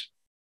takes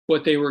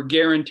what they were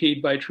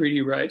guaranteed by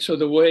treaty rights. So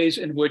the ways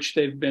in which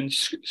they've been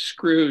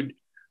screwed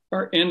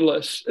are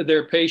endless.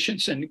 Their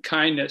patience and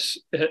kindness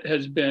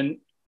has been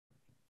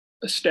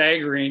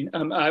staggering.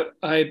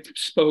 I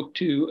spoke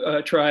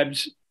to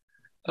tribes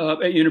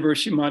at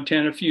University of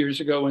Montana a few years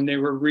ago when they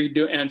were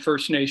redoing, and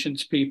First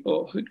Nations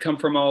people who'd come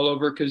from all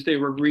over because they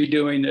were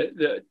redoing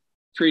the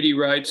treaty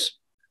rights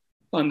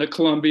on the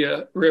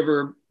Columbia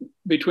River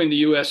between the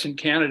US and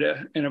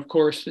Canada. And of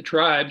course, the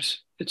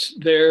tribes, it's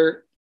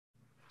their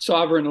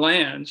sovereign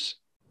lands.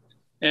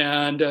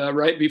 And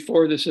right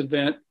before this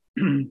event,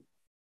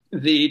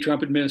 the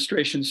Trump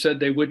administration said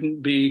they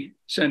wouldn't be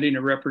sending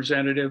a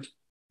representative.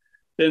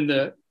 Then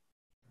the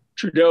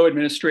Trudeau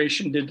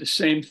administration did the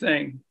same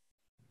thing.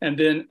 And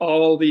then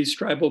all these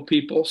tribal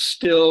people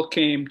still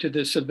came to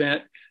this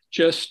event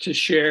just to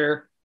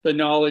share the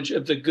knowledge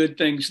of the good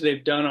things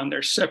they've done on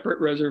their separate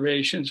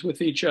reservations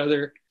with each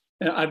other.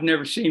 And I've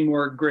never seen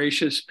more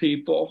gracious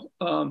people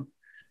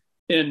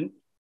in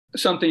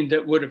something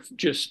that would have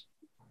just,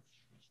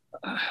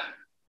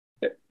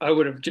 I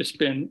would have just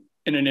been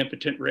in an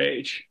impotent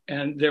rage.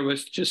 And there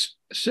was just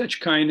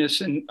such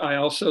kindness. And I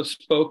also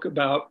spoke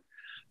about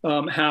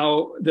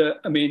how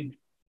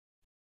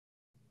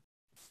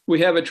we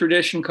have a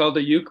tradition called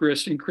the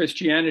Eucharist in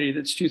Christianity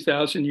that's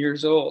 2,000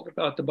 years old,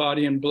 about the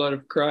body and blood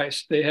of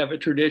Christ. They have a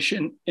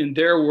tradition in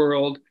their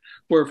world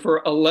where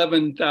for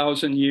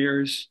 11,000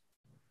 years,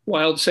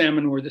 wild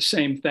salmon were the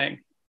same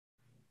thing.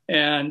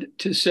 And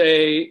to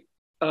say,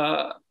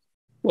 well,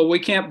 we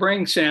can't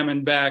bring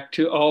salmon back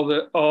to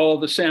all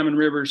the salmon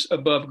rivers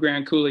above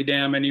Grand Coulee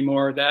Dam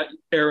anymore. That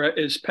era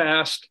is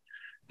past.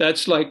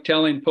 That's like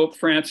telling Pope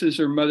Francis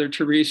or Mother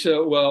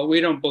Teresa, well,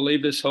 we don't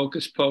believe this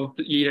hocus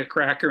pocus, eat a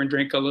cracker and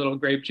drink a little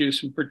grape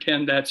juice and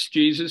pretend that's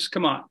Jesus.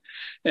 Come on.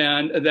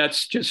 And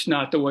that's just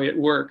not the way it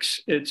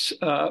works. It's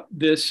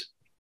this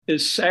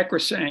is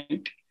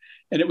sacrosanct.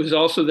 And it was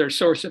also their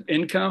source of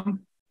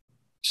income.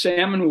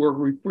 Salmon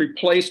were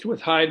replaced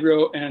with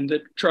hydro, and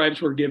the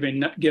tribes were given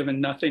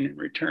nothing in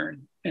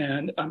return.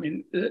 And I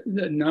mean,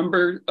 the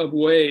number of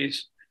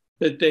ways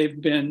that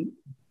they've been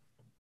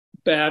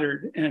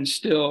battered and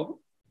still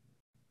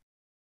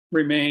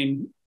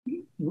remain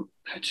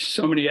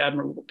so many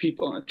admirable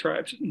people in the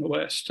tribes in the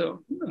West.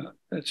 So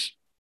that's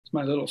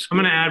my little story.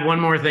 I'm going to add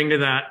one more thing to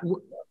that.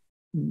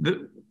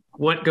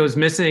 What goes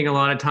missing a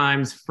lot of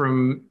times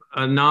from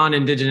a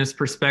non-Indigenous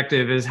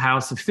perspective is how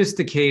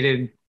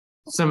sophisticated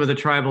some of the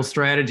tribal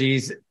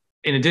strategies,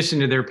 in addition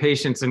to their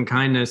patience and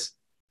kindness,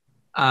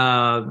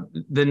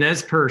 the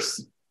Nez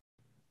Perce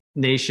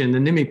Nation, the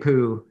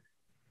Nimipu,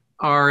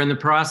 are in the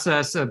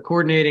process of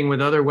coordinating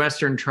with other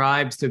Western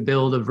tribes to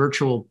build a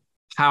virtual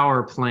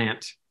power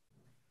plant.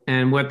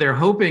 And what they're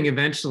hoping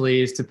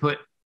eventually is to put,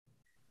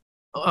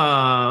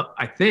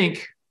 I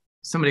think,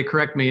 somebody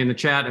correct me in the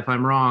chat if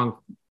I'm wrong,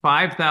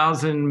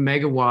 5,000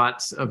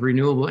 megawatts of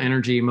renewable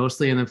energy,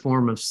 mostly in the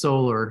form of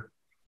solar,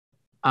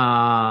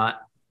 out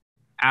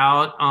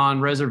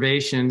on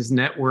reservations,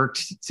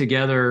 networked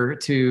together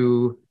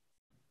to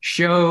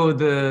show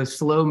the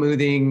slow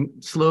moving,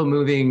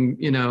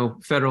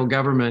 federal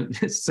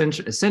government, a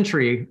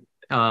century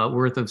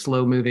worth of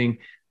slow moving,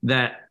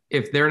 that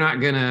if they're not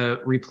going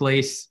to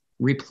replace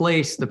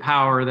the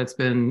power that's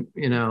been,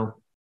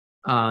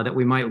 that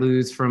we might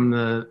lose from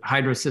the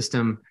hydro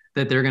system,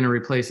 that they're going to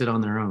replace it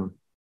on their own.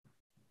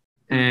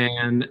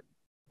 And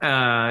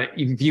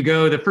if you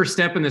go, the first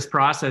step in this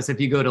process, if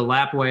you go to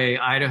Lapwai,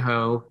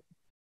 Idaho,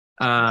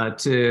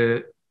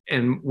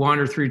 and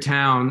wander through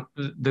town,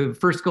 the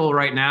first goal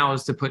right now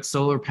is to put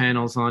solar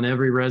panels on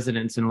every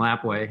residence in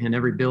Lapwai and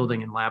every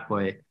building in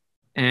Lapwai.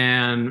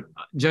 And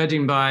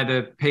judging by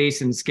the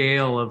pace and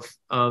scale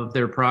of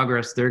their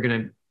progress, they're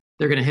gonna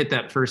hit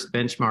that first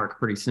benchmark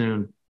pretty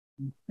soon.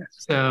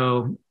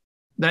 So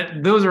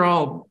those are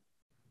all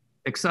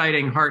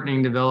exciting,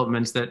 heartening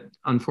developments that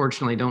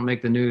unfortunately don't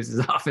make the news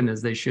as often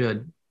as they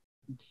should.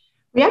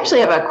 We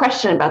actually have a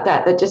question about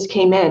that just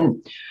came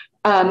in.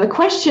 The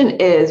question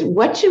is,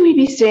 what should we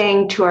be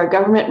saying to our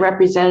government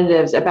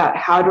representatives about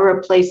how to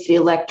replace the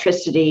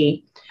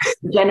electricity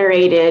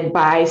generated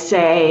by,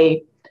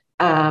 say,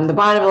 the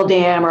Bonneville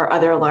Dam or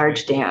other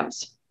large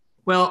dams?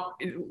 Well,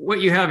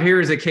 what you have here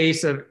is a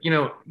case of,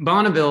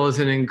 Bonneville is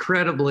an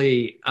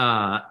incredibly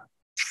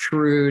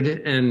shrewd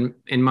and,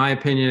 in my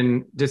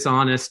opinion,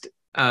 dishonest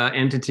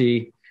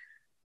entity.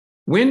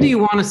 when do you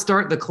want to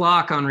start the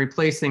clock on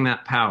replacing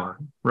that power,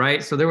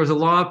 right? So there was a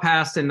law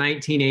passed in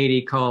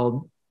 1980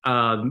 called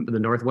the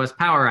Northwest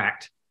Power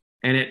Act,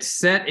 and it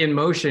set in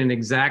motion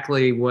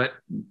exactly what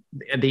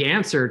the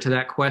answer to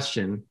that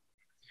question.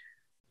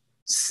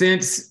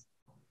 Since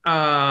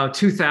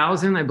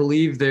 2000, I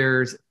believe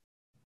there's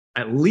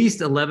at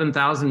least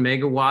 11,000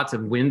 megawatts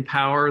of wind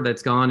power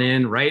that's gone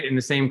in right in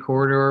the same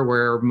corridor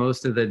where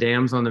most of the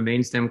dams on the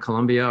main stem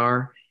Columbia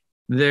are.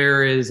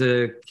 There is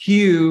a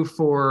queue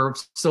for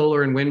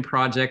solar and wind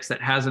projects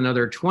that has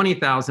another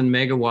 20,000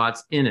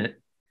 megawatts in it.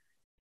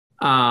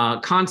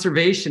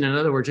 Conservation, in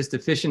other words, just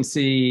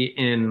efficiency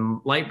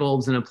in light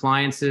bulbs and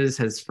appliances,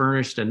 has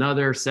furnished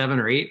another 7,000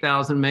 or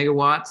 8,000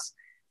 megawatts.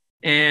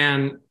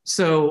 And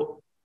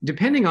so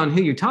depending on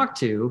who you talk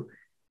to,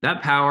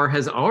 that power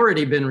has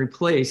already been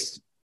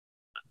replaced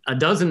a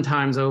dozen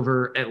times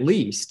over at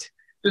least.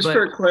 Just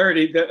for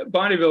clarity,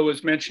 Bonneville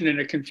was mentioned in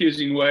a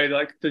confusing way,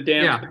 like the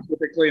dam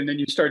specifically, and then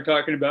you start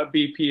talking about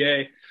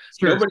BPA.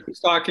 Sure. Nobody's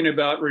talking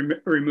about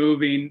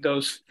removing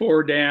those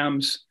 4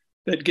 dams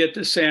that get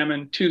the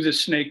salmon to the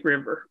Snake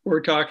River.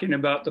 We're talking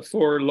about the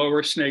 4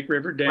 lower Snake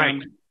River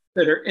dams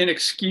that are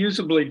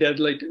inexcusably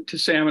deadly to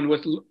salmon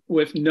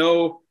with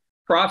no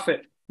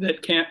profit.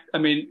 That can't, I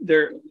mean,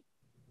 they're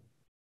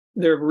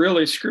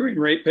really screwing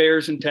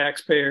ratepayers and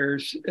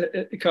taxpayers.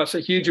 It costs a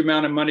huge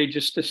amount of money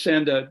just to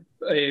send a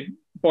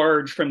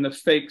barge from the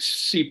fake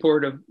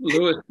seaport of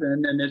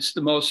Lewiston, and it's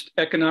the most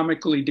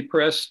economically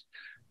depressed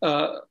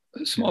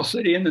small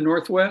city in the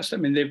Northwest. I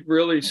mean, they've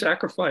really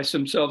sacrificed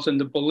themselves in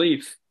the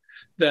belief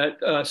that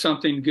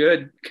something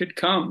good could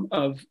come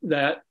of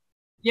that.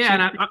 Yeah,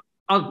 and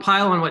I'll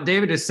pile on what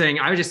David is saying.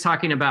 I was just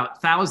talking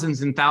about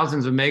thousands and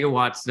thousands of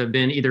megawatts that have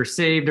been either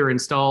saved or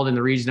installed in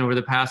the region over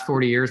the past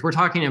 40 years. We're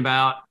talking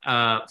about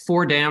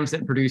 4 dams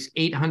that produce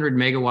 800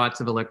 megawatts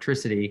of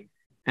electricity,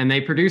 and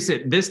they produce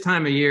it this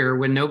time of year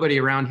when nobody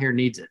around here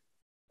needs it.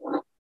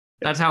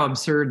 That's how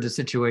absurd the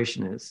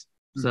situation is.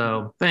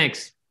 So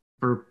thanks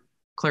for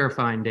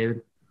clarifying,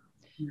 David.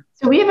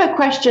 So we have a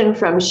question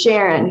from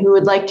Sharon who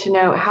would like to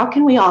know, how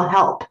can we all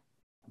help?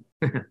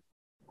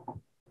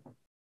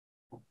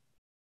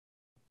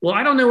 Well,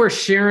 I don't know where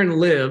Sharon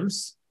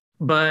lives,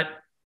 but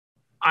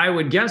I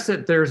would guess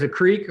that there's a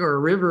creek or a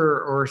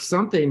river or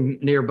something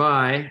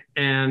nearby.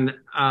 And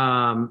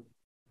I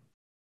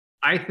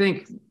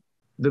think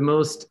the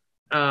most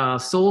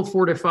soul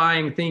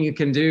fortifying thing you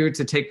can do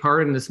to take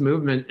part in this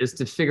movement is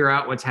to figure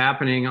out what's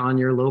happening on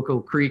your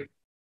local creek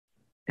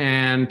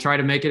and try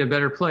to make it a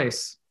better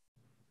place.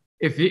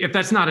 If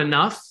that's not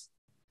enough,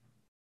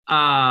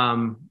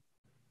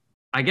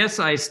 I guess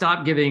I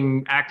stopped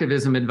giving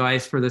activism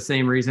advice for the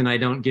same reason I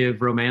don't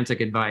give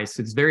romantic advice.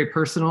 It's very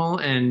personal,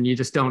 and you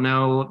just don't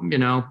know,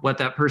 what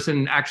that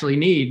person actually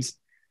needs.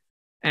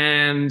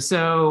 And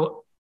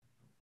so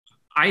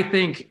I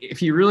think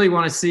if you really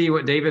want to see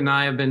what David and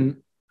I have been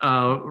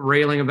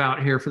railing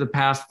about here for the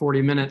past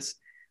 40 minutes,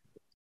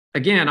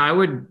 again, I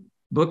would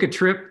book a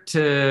trip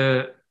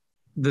to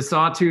the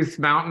Sawtooth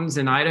Mountains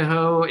in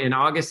Idaho in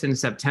August and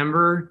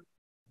September.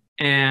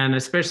 And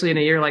especially in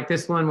a year like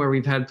this one, where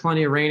we've had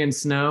plenty of rain and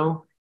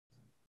snow,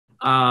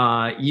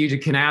 you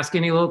can ask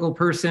any local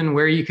person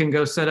where you can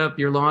go set up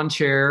your lawn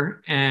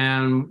chair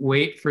and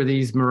wait for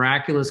these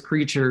miraculous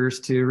creatures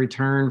to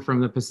return from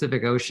the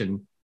Pacific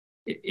Ocean.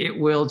 It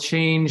will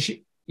change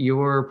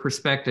your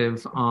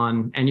perspective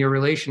on and your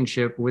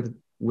relationship with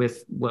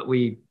what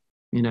we,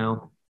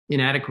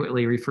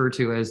 inadequately refer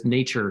to as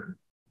nature.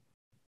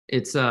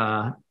 It's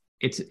to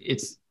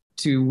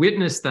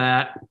witness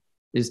that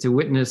is to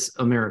witness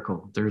a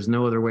miracle. There's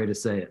no other way to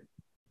say it.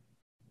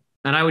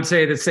 And I would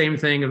say the same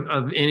thing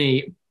of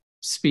any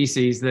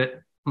species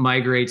that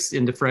migrates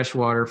into fresh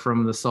water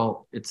from the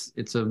salt.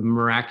 It's a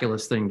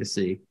miraculous thing to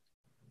see.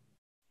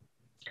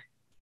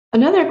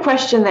 Another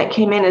question that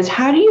came in is,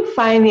 how do you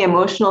find the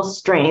emotional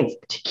strength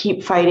to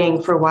keep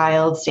fighting for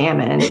wild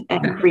salmon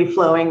and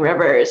free-flowing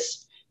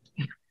rivers?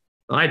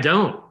 Well, I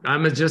don't.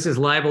 I'm just as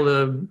liable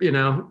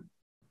to,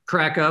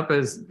 crack up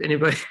as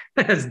anybody,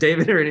 as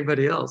David or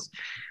anybody else.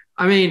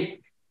 I mean,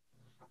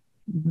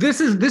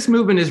 this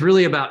movement is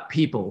really about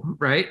people,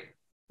 right?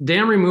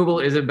 Dam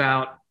removal is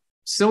about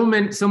so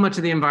much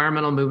of the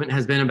environmental movement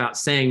has been about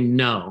saying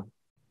no,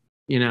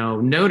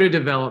 no to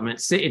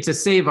development. It's a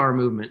save our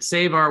movement,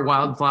 save our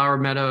wildflower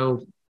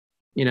meadow,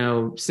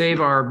 save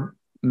our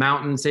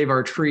mountain, save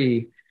our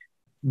tree.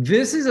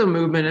 This is a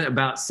movement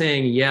about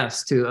saying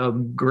yes to a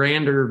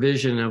grander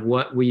vision of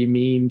what we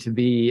mean to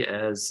be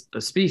as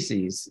a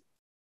species,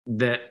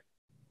 that,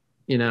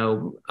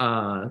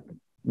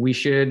 we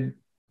should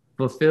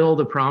fulfill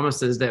the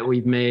promises that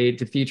we've made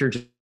to future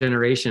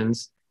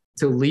generations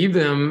to leave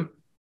them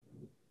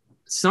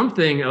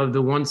something of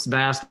the once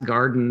vast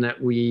garden that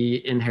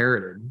we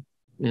inherited,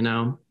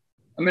 I'm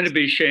going to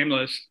be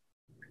shameless.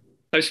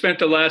 I spent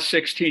the last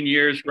 16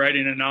 years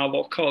writing a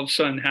novel called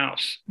Sun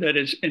House that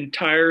is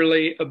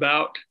entirely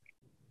about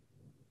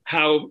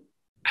how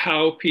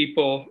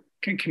people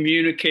can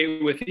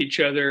communicate with each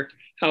other,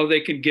 how they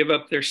can give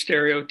up their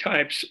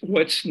stereotypes,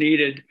 what's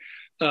needed.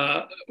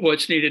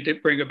 what's needed to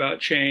bring about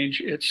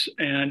change. It's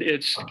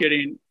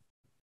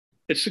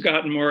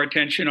gotten more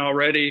attention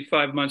already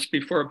 5 months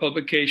before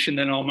publication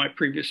than all my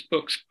previous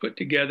books put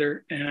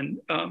together. And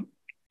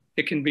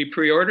it can be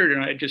pre-ordered,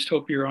 and I just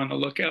hope you're on the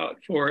lookout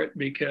for it,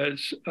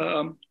 because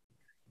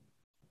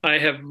I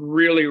have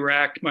really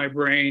racked my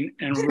brain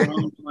and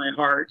wrung my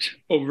heart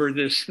over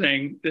this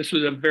thing. This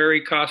was a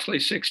very costly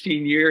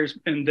 16 years,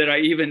 and that I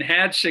even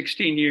had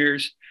 16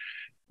 years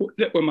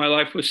when my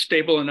life was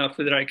stable enough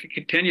that I could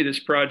continue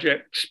this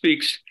project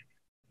speaks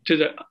to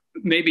the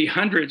maybe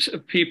hundreds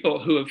of people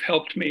who have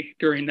helped me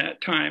during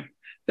that time.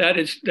 That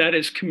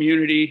is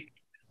community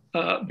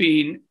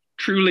being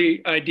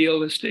truly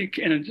idealistic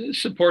and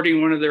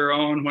supporting one of their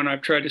own when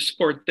I've tried to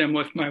support them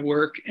with my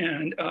work.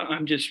 And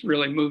I'm just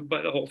really moved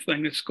by the whole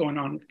thing that's going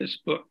on with this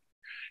book.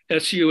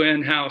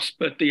 SUN House,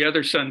 but the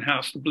other Sun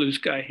House, the blue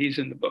sky, he's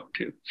in the book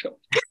too. So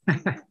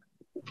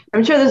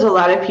I'm sure there's a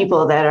lot of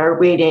people that are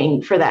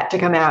waiting for that to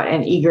come out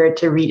and eager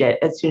to read it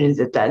as soon as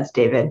it does,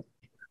 David.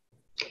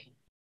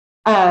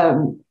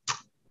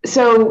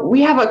 So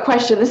we have a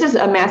question. This is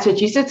a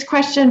Massachusetts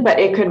question, but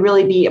it could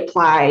really be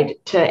applied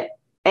to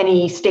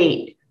any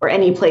state or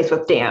any place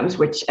with dams,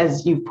 which,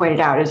 as you've pointed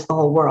out, is the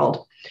whole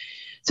world.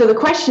 So the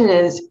question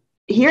is,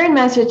 here in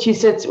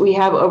Massachusetts, we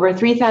have over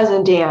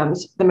 3,000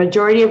 dams, the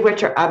majority of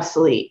which are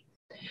obsolete.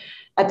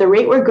 At the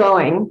rate we're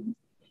going,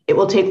 it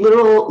will take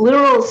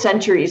literal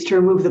centuries to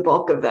remove the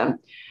bulk of them.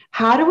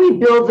 How do we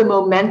build the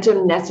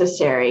momentum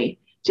necessary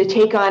to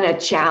take on a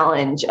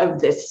challenge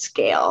of this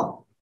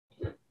scale?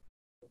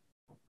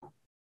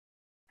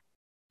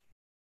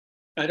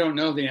 I don't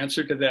know the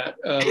answer to that.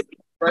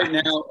 Right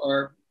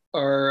now,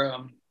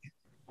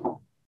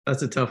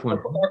 that's a tough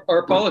one.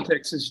 Our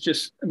politics is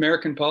just,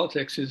 American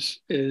politics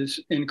is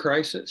in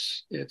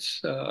crisis.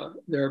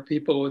 There are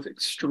people with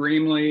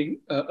extremely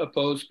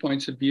opposed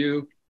points of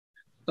view.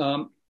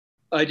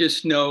 I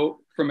just know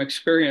from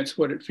experience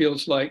what it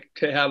feels like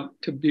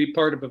to be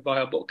part of a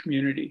viable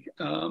community.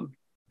 So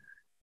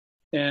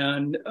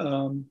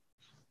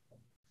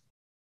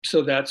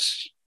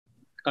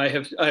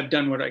I've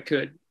done what I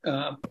could.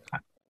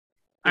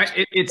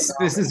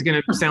 This is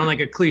going to sound like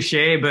a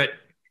cliche, but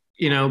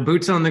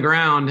boots on the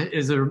ground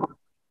is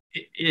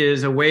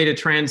a way to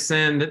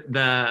transcend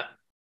the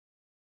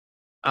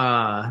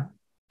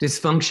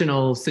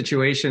dysfunctional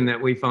situation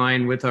that we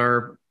find with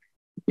our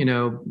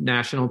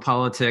national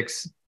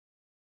politics.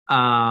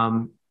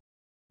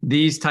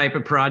 These type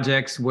of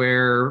projects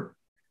where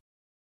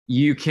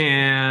you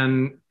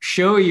can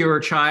show your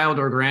child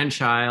or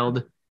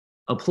grandchild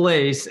a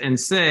place and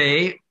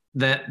say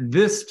that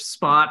this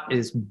spot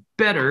is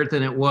better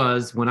than it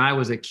was when I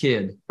was a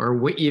kid,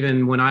 or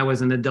even when I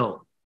was an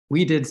adult.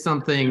 We did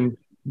something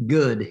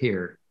good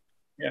here.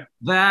 Yeah.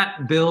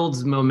 That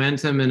builds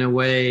momentum in a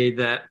way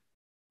that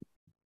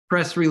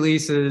press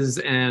releases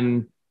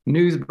and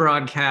news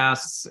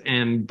broadcasts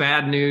and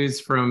bad news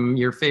from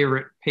your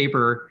favorite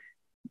paper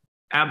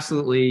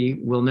absolutely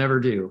will never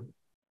do.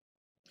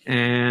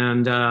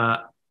 And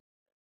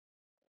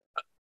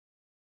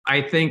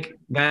I think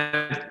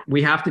that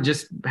we have to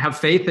just have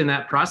faith in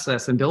that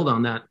process and build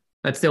on that.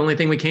 That's the only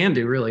thing we can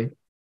do, really.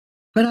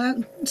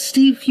 But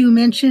Steve, you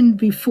mentioned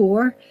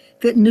before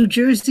that New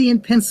Jersey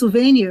and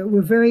Pennsylvania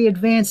were very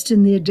advanced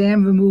in their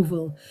dam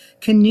removal.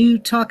 Can you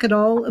talk at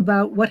all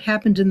about what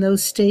happened in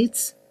those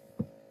states?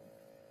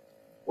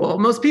 Well,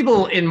 most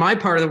people in my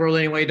part of the world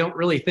anyway don't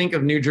really think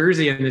of New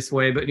Jersey in this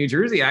way, but New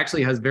Jersey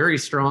actually has very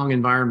strong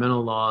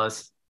environmental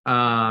laws.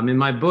 In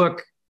my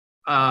book,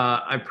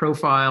 I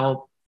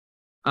profile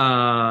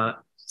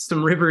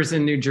some rivers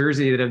in New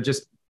Jersey that have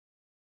just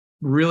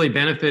really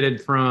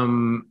benefited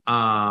from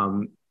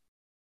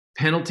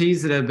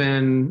penalties that have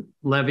been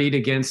levied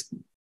against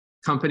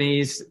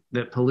companies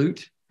that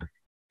pollute.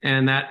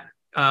 And that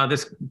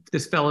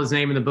this fellow's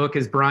name in the book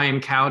is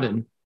Brian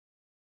Cowden.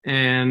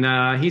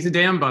 And he's a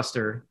dam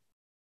buster.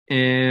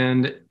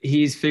 And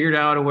he's figured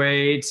out a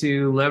way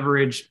to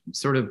leverage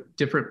sort of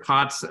different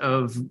pots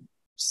of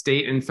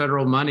state and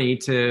federal money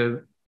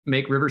to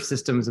make river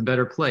systems a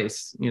better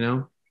place.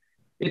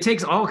 It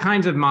takes all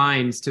kinds of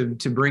minds to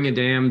bring a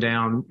dam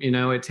down.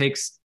 It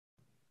takes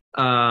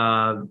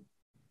the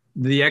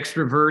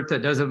extrovert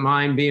that doesn't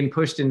mind being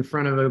pushed in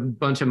front of a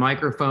bunch of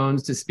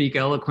microphones to speak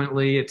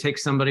eloquently. It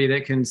takes somebody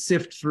that can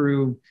sift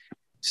through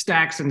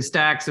stacks and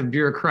stacks of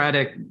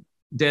bureaucratic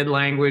dead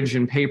language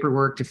and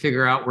paperwork to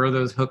figure out where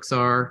those hooks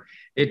are.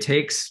 It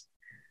takes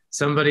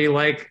somebody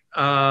like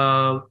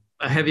a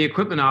heavy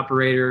equipment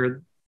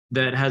operator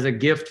that has a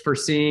gift for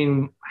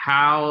seeing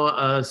how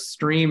a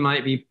stream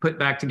might be put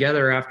back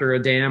together after a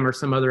dam or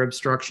some other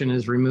obstruction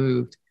is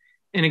removed.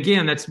 And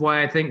again, that's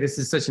why I think this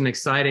is such an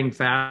exciting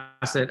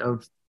facet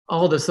of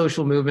all the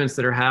social movements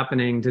that are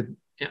happening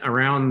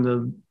around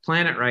the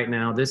planet right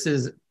now. This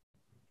is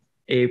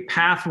a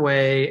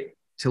pathway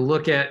to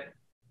look at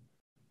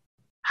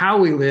how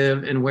we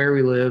live and where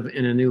we live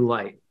in a new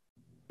light.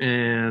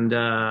 And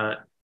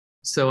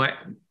so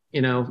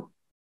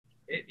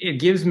it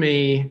gives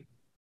me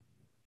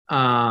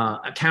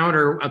a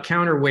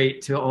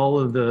counterweight to all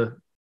of the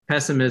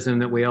pessimism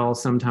that we all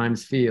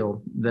sometimes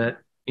feel, that,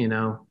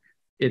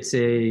 it's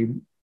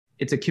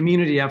a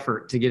community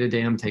effort to get a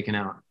dam taken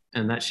out,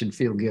 and that should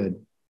feel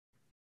good.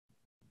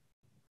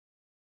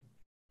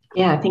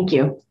 Yeah, thank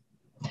you.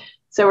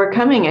 So we're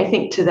coming, I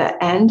think, to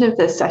the end of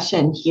the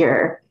session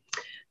here.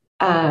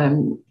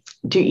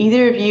 Do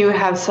either of you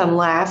have some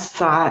last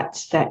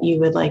thoughts that you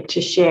would like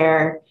to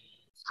share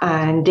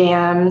on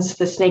dams,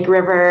 the Snake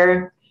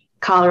River,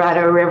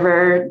 Colorado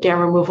River dam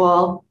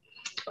removal,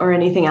 or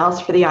anything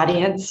else for the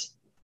audience?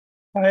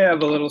 I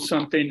have a little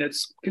something that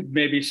could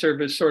maybe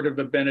serve as sort of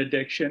a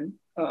benediction.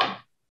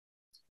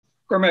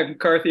 Cormac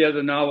McCarthy has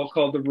a novel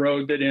called The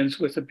Road that ends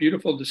with a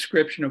beautiful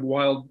description of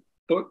wild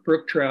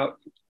brook trout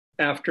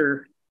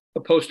after a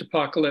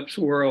post-apocalypse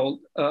world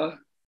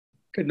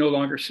could no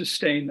longer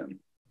sustain them,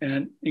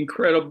 and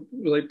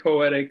incredibly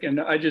poetic. And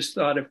I just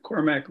thought if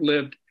Cormac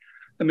lived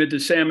amid the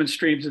salmon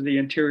streams of the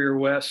interior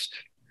West,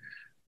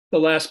 the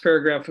last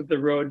paragraph of The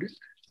Road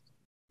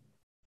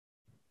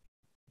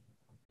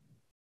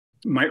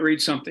might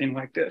read something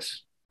like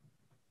this.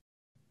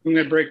 I'm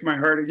going to break my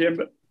heart again,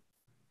 but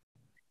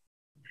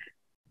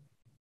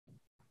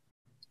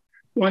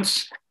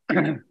once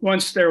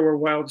there were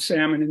wild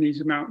salmon in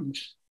these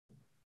mountains.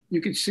 You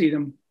could see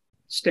them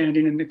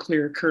standing in the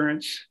clear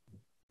currents,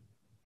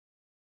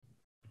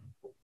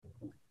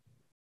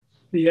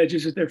 the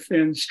edges of their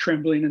fins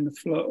trembling in the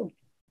flow.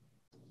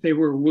 They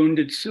were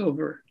wounded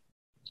silver,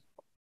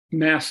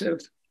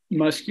 massive,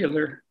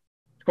 muscular,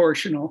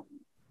 torsional.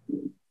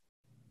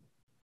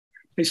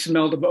 They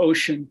smelled of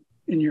ocean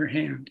in your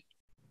hand.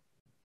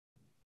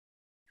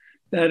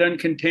 That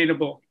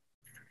uncontainable,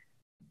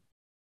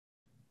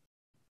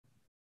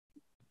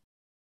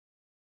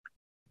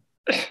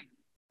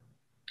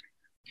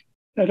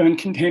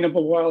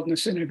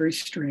 wildness in every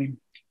stream.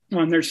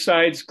 On their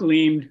sides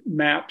gleamed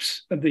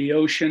maps of the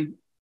ocean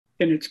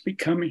and its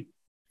becoming.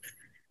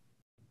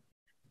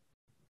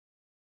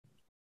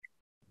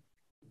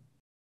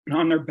 And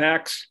on their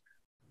backs,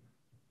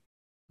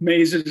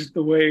 mazes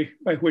the way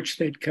by which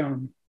they'd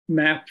come,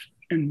 maps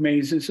and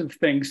mazes of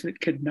things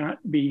that could not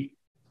be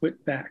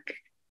put back.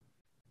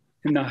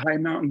 In the high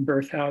mountain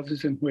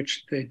birthhouses in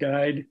which they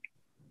died,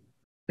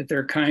 that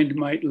their kind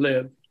might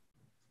live,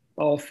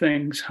 all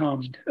things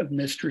hummed of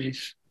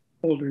mysteries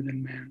older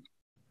than man.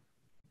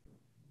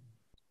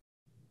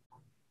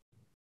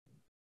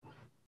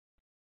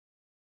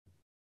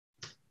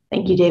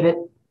 Thank you, David.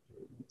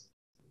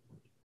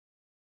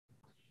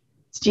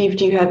 Steve,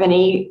 do you have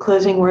any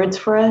closing words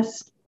for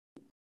us?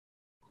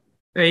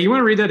 Hey, you want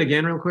to read that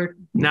again real quick?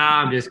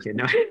 Nah, I'm just kidding.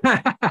 No.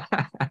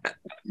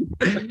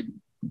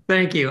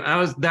 Thank you.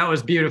 That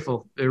was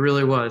beautiful. It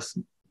really was.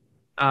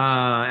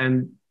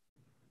 And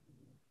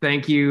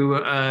thank you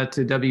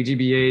to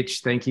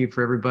WGBH. Thank you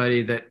for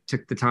everybody that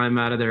took the time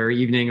out of their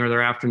evening or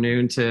their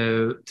afternoon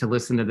to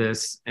listen to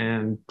this.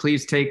 And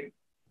please take,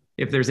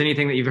 if there's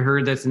anything that you've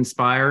heard that's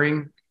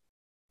inspiring,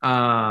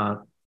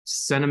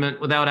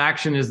 sentiment without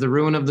action is the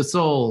ruin of the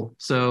soul.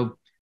 So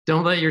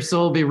don't let your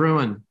soul be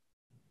ruined.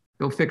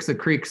 Go fix a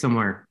creek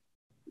somewhere.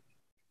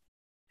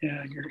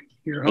 Yeah,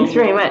 you're Thanks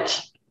very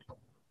much.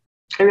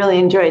 I really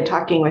enjoyed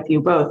talking with you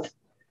both.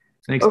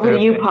 Thanks, Over Beth.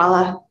 to you,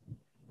 Paula.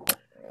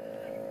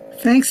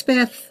 Thanks,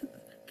 Beth.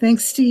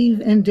 Thanks, Steve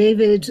and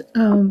David.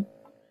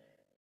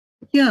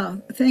 Yeah,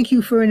 thank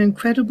you for an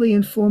incredibly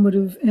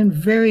informative and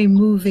very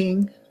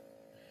moving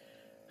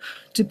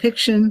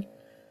depiction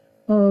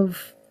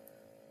of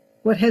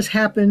what has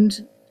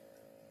happened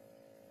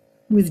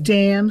with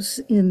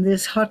dams in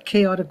this hot,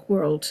 chaotic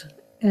world.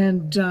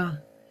 And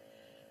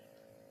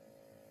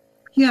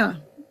yeah,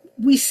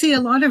 we see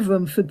a lot of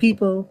room for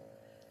people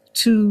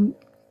to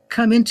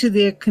come into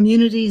their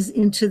communities,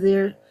 into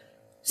their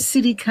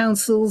city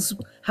councils,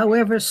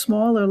 however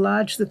small or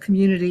large the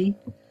community,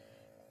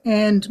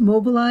 and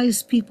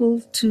mobilize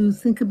people to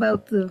think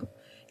about the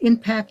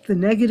impact, the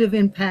negative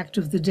impact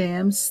of the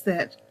dams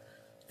that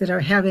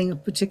are having a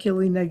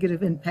particularly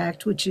negative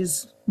impact, which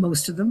is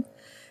most of them,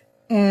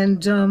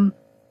 and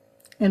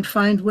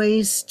find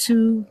ways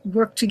to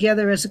work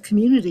together as a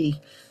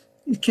community.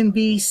 It can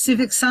be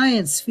civic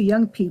science for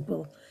young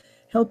people.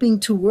 Helping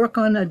to work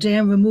on a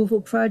dam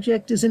removal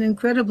project is an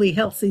incredibly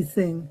healthy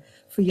thing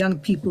for young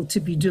people to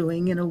be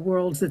doing in a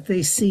world that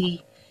they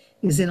see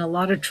is in a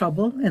lot of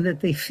trouble and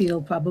that they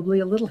feel probably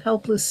a little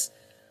helpless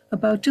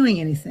about doing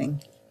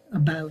anything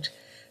about.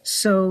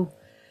 So,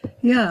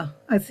 yeah,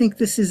 I think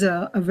this is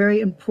a very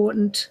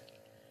important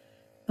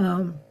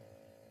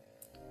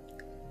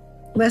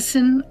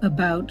lesson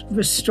about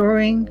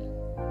restoring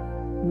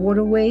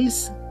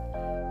waterways.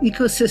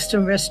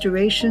 Ecosystem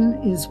restoration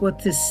is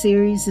what this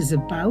series is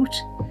about.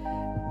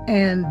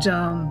 And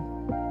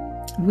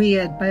we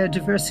at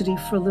Biodiversity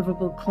for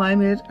Livable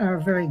Climate are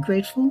very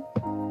grateful.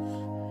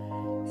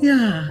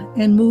 Yeah,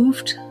 and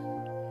moved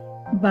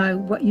by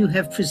what you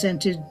have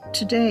presented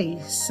today.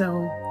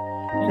 So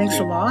thanks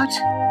a lot.